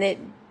 and it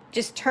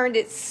just turned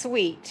it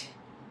sweet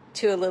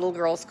to a little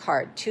girl's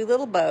card. 2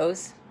 little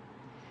bows,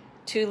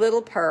 2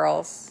 little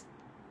pearls,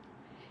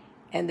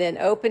 and then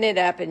open it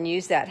up and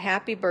use that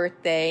happy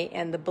birthday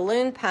and the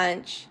balloon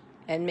punch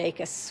and make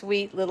a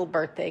sweet little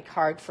birthday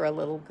card for a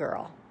little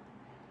girl.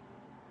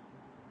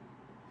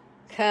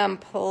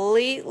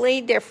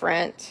 Completely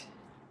different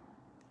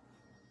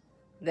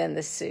than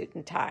the suit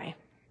and tie,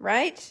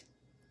 right?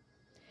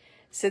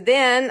 So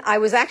then I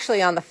was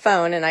actually on the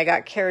phone and I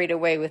got carried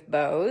away with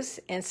bows.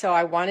 And so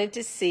I wanted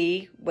to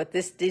see what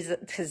this,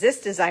 because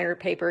this designer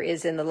paper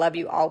is in the Love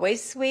You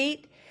Always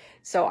suite.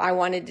 So I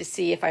wanted to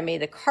see if I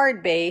made a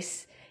card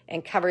base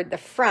and covered the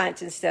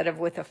front instead of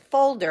with a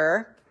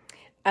folder,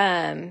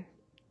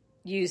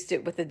 used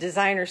it with the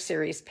designer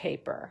series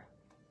paper.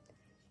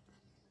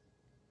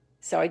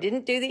 So I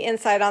didn't do the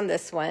inside on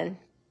this one,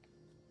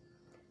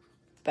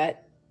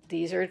 but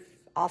these are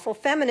awful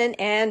feminine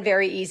and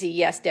very easy.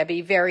 Yes,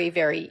 Debbie, very,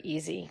 very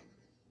easy.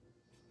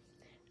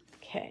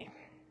 Okay.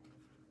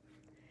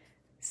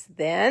 So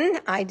then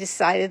I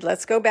decided,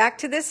 let's go back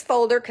to this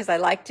folder because I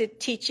like to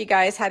teach you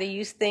guys how to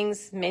use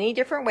things many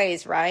different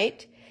ways,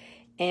 right?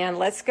 And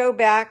let's go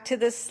back to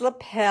this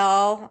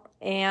lapel,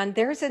 and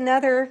there's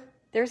another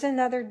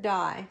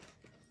die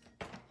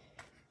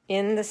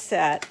in the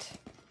set.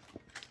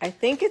 I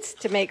think it's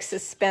to make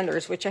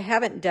suspenders, which I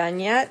haven't done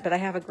yet, but I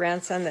have a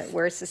grandson that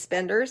wears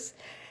suspenders.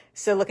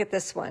 So look at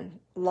this one,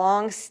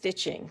 long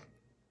stitching.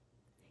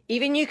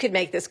 Even you could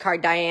make this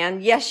card,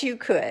 Diane. Yes, you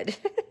could.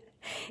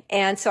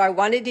 And so I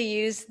wanted to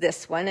use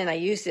this one, and I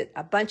used it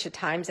a bunch of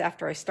times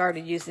after I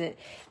started using it.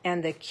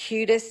 And the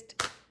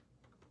cutest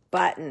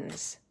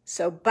buttons.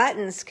 So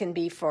buttons can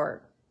be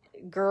for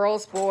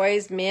girls,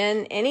 boys,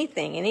 men,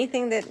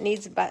 anything that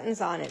needs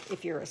buttons on it.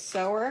 If you're a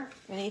sewer,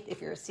 if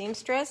you're a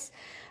seamstress.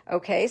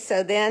 Okay,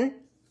 so then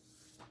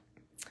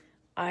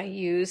I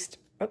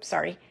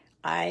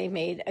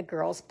made a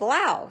girl's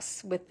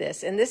blouse with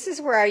this. And this is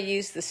where I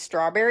used the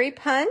strawberry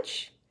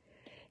punch.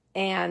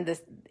 And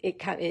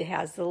it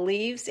has the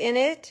leaves in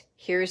it.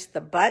 Here's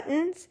the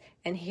buttons.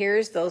 And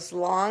here's those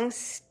long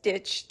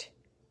stitched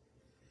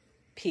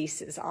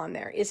pieces on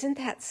there. Isn't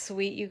that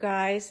sweet, you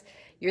guys?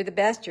 You're the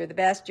best, you're the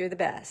best, you're the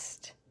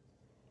best.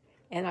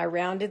 And I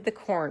rounded the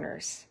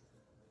corners.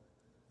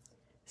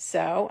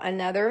 So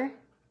another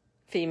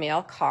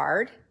female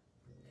card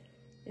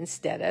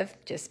instead of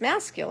just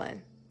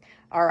masculine.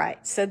 All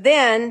right, so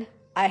then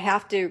I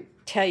have to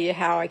tell you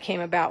how I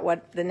came about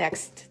what the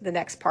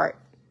next part.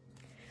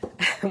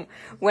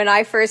 When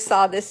I first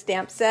saw this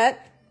stamp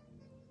set,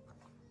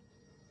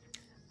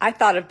 I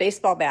thought of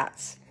baseball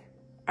bats.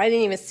 I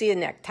didn't even see a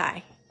necktie.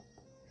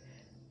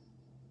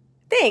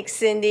 Thanks,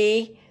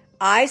 Cindy.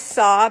 I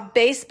saw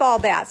baseball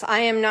bats. I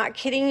am not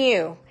kidding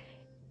you.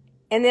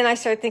 And then I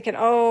started thinking,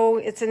 oh,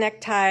 it's a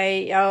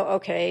necktie. Oh,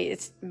 okay,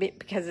 it's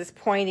because it's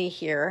pointy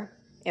here.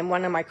 And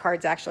one of my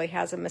cards actually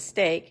has a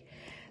mistake.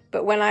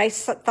 But when I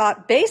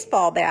thought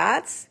baseball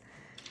bats,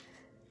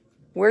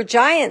 we're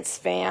Giants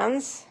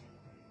fans.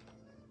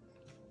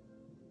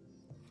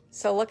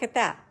 So look at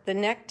that. The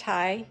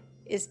necktie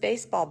is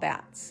baseball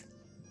bats.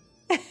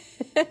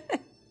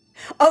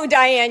 Oh,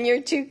 Diane, you're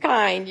too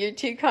kind. You're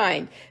too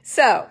kind.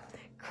 So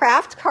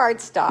craft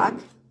cardstock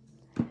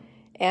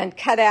and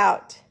cut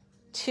out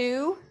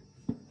 2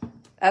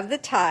 of the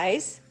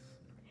ties,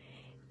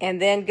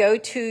 and then go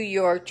to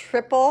your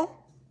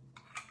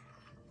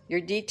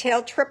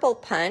detailed triple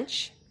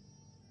punch,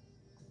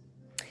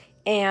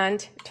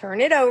 and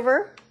turn it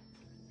over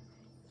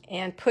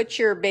and put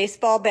your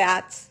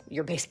neckties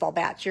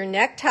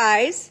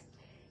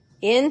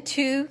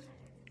into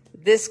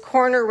this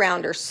corner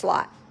rounder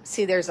slot.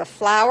 See, there's a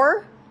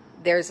flower,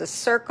 there's a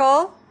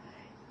circle,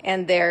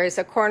 and there's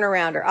a corner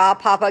rounder. Ah,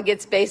 Papa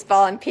gets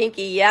baseball and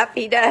pinky. Yep,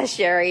 he does,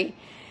 Sherry.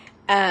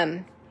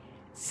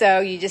 So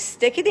you just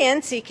stick it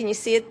in. See, can you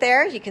see it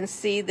there? You can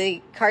see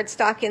the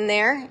cardstock in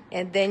there.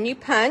 And then you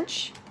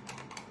punch.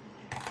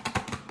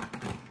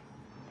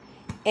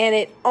 And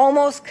it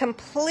almost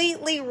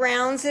completely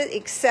rounds it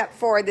except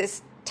for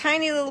this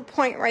tiny little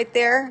point right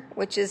there,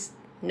 which is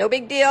no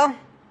big deal.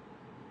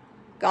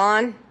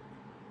 Gone.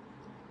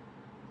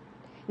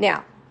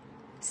 Now,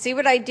 see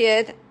what I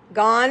did?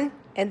 Gone.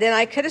 And then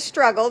I could have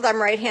struggled, I'm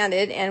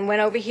right-handed, and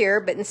went over here,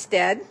 but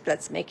instead,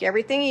 let's make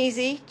everything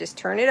easy. Just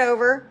turn it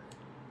over,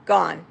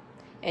 gone.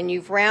 And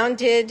you've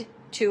rounded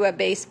to a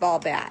baseball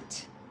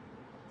bat.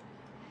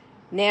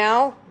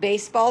 Now,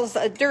 baseball's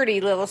a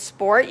dirty little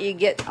sport. You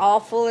get all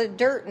full of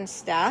dirt and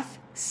stuff.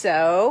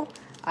 So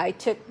I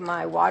took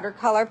my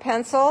watercolor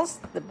pencils,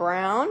 the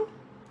brown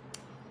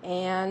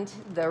and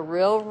the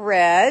real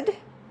red,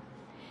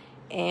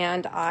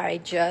 and I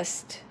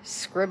just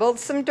scribbled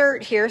some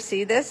dirt here.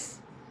 See this?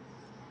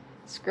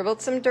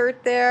 Scribbled some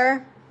dirt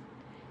there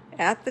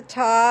at the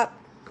top.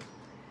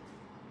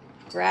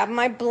 Grab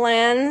my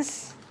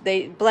blends,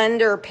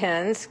 blender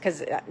pens,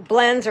 because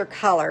blends are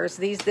colors.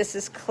 This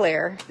is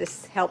clear.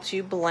 This helps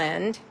you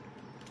blend.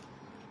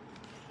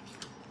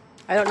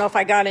 I don't know if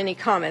I got any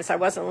comments. I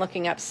wasn't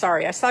looking up.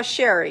 Sorry. I saw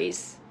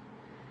Sherry's.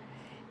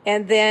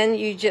 And then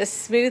you just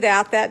smooth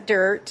out that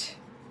dirt.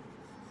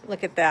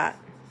 Look at that.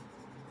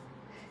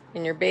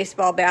 And your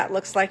baseball bat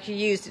looks like you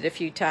used it a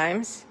few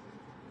times.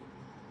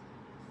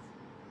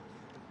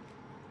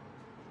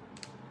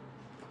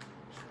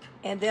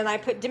 And then I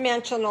put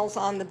dimensionals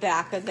on the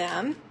back of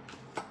them.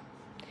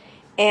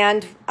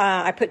 And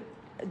I put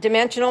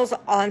dimensionals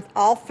on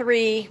all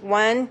 3,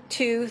 1,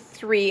 2,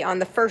 3 on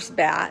the first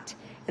bat.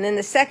 And then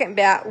the second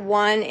bat,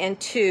 1 and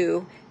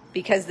 2,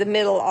 because the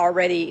middle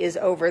already is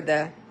over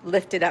the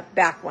lifted up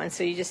back one.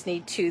 So you just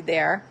need 2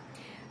 there.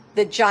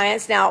 The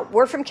Giants, now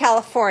we're from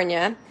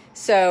California,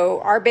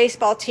 so our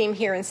baseball team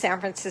here in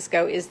San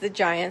Francisco is the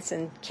Giants,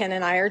 and Ken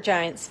and I are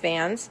Giants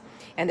fans.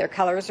 And their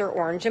colors are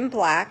orange and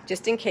black,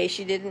 just in case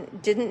you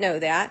didn't know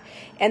that.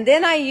 And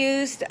then I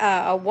used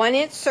a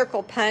 1-inch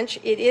circle punch.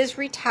 It is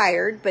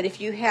retired, but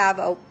if you have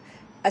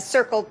a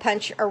circle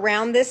punch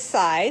around this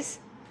size,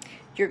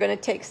 you're going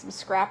to take some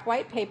scrap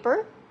white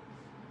paper,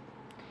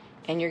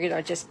 and you're going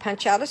to just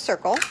punch out a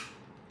circle.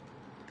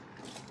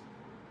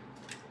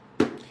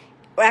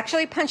 Well,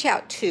 actually, punch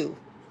out 2.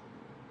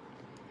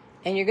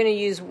 And you're going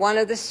to use one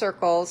of the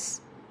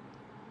circles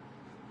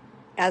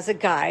as a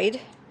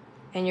guide.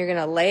 And you're going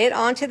to lay it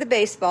onto the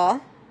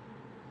baseball.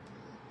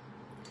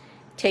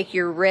 Take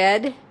your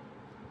red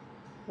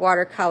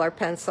watercolor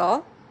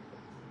pencil.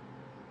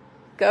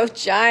 Go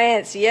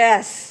Giants,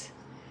 yes.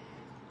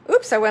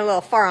 Oops, I went a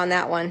little far on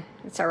that one.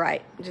 It's all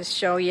right. Just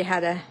show you how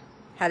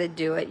to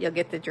do it. You'll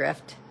get the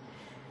drift.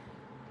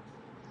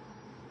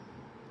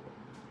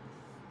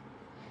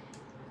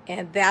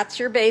 And that's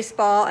your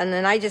baseball. And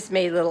then I just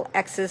made little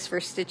X's for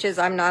stitches.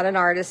 I'm not an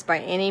artist by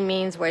any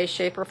means, way,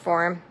 shape, or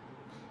form.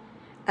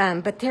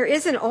 But there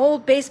is an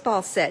old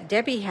baseball set.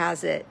 Debbie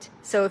has it.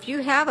 So if you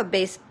have a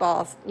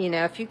baseball,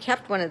 if you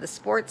kept one of the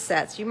sports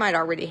sets, you might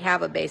already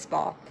have a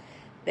baseball.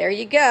 There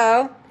you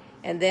go.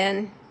 And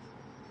then,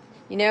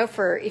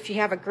 if you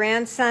have a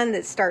grandson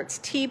that starts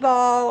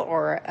t-ball,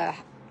 or a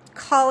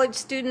college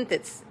student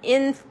that's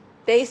in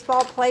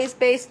baseball, plays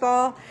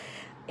baseball,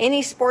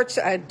 any sports,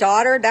 a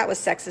daughter, that was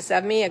sexist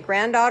of me, a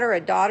granddaughter, a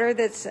daughter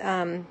that's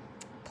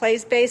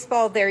plays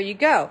baseball, there you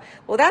go.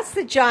 Well, that's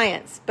the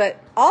Giants,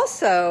 but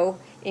also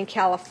in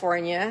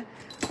California,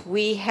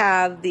 we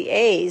have the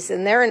A's,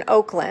 and they're in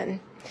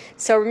Oakland.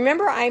 So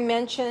remember I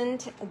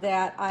mentioned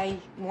that I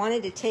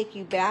wanted to take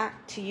you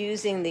back to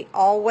using the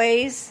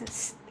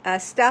Always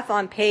stuff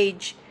on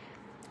page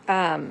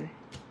 11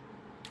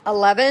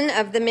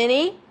 of the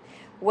mini?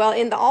 Well,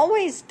 in the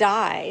Always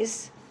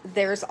dies,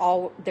 there's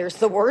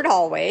the word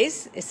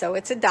always. So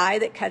it's a die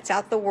that cuts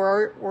out the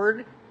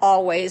word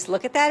always.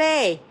 Look at that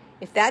A.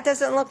 If that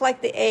doesn't look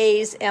like the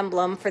A's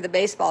emblem for the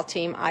baseball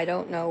team, I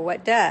don't know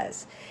what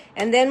does.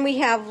 And then we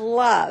have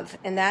love,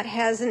 and that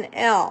has an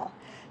L.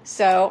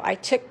 So I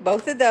took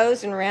both of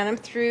those and ran them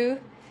through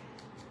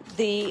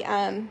the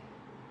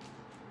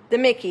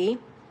Mickey.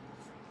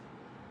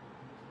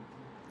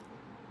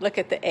 Look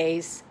at the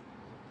A's.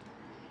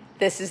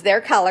 This is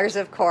their colors,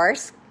 of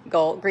course,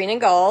 gold, green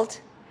and gold.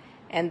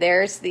 And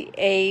there's the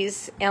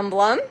A's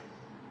emblem.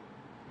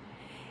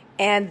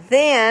 And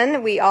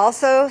then we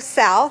also,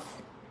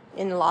 south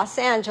in Los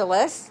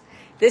Angeles,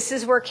 this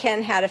is where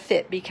Ken had a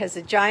fit because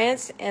the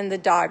Giants and the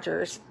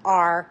Dodgers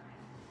are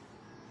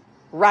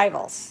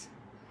rivals.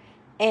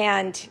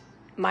 And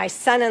my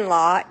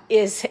son-in-law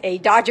is a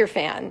Dodger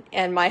fan,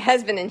 and my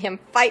husband and him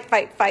fight.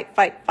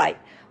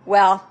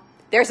 Well,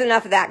 there's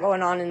enough of that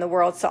going on in the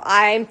world, so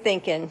I'm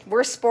thinking,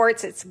 we're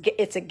sports,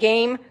 it's a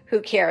game,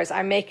 who cares?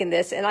 I'm making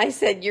this, and I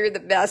said, you're the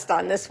best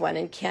on this one,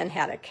 and Ken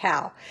had a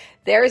cow.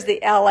 There's the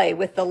LA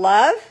with the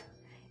love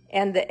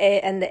and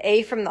the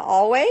A from the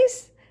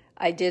always.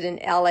 I did an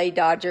LA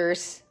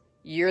Dodgers,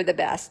 you're the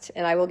best,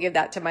 and I will give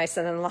that to my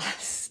son-in-law.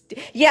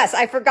 Yes,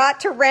 I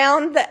forgot to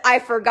round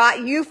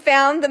you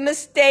found the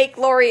mistake,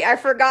 Lori. I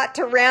forgot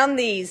to round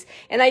these,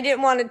 and I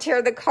didn't want to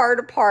tear the card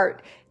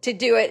apart to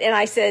do it, and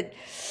I said,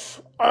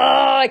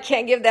 oh, I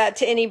can't give that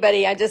to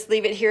anybody. I just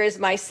leave it here as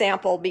my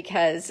sample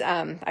because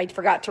I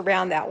forgot to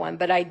round that one,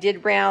 but I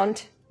did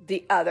round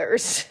the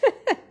others.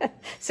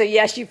 So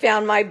yes, you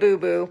found my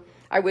boo-boo.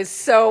 I was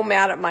so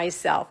mad at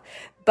myself.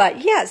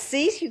 But yes,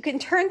 see, you can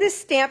turn this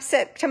stamp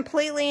set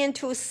completely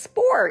into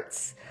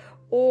sports.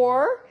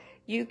 Or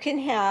you can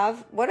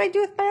have, what do I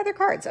do with my other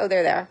cards? Oh,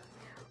 they're there.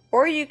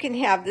 Or you can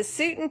have the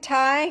suit and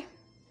tie.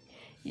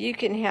 You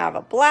can have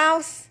a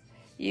blouse.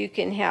 You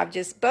can have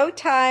just bow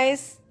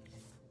ties.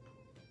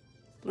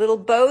 Little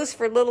bows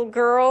for little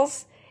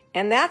girls.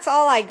 And that's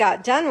all I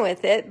got done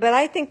with it. But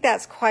I think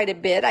that's quite a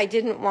bit. I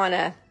didn't want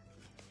to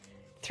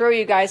throw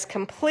you guys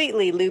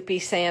completely loopy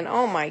saying,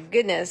 oh my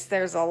goodness,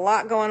 there's a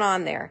lot going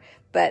on there.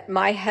 But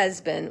my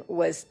husband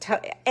was,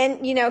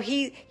 and you know,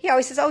 he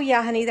always says, oh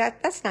yeah, honey,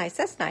 that's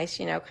nice,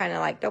 you know, kind of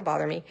like, don't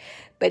bother me.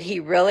 But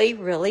he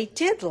really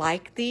did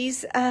like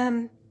these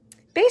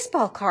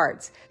baseball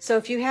cards. So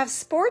if you have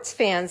sports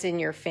fans in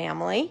your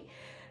family,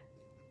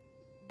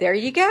 there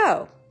you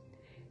go.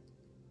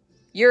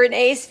 You're an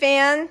A's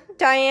fan,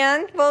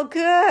 Diane? Well,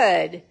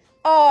 good.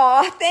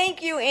 Oh,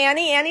 thank you,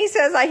 Annie. Annie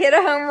says I hit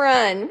a home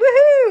run.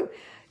 Woohoo!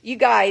 You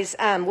guys,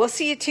 we'll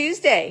see you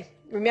Tuesday.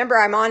 Remember,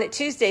 I'm on at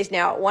Tuesdays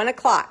now at 1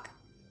 o'clock.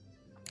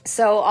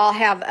 So I'll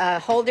have a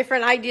whole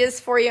different ideas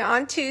for you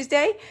on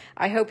Tuesday.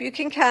 I hope you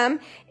can come.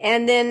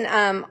 And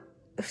then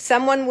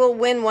someone will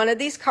win one of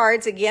these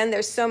cards. Again,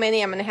 there's so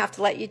many, I'm going to have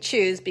to let you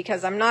choose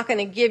because I'm not going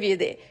to give you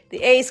the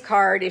A's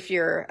card if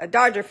you're a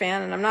Dodger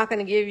fan, and I'm not going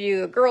to give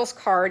you a girl's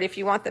card if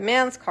you want the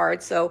man's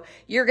card. So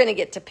you're going to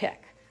get to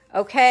pick.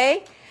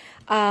 Okay?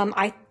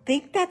 I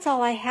think that's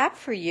all I have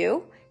for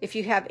you. If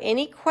you have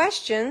any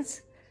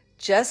questions,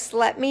 just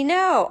let me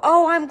know.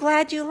 Oh, I'm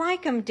glad you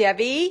like them,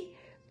 Debbie.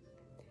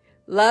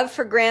 Love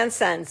for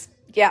grandsons.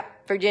 Yeah,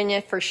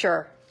 Virginia, for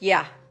sure.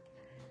 Yeah.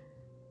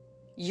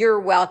 You're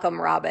welcome,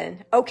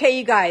 Robin. Okay,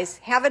 you guys,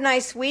 have a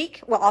nice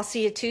week. Well, I'll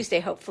see you Tuesday,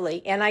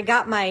 hopefully. And I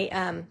got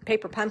my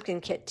paper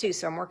pumpkin kit, too,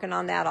 so I'm working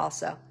on that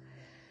also.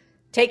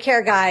 Take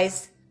care,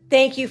 guys.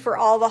 Thank you for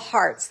all the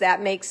hearts. This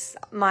makes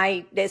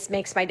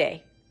my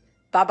day.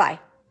 Bye-bye.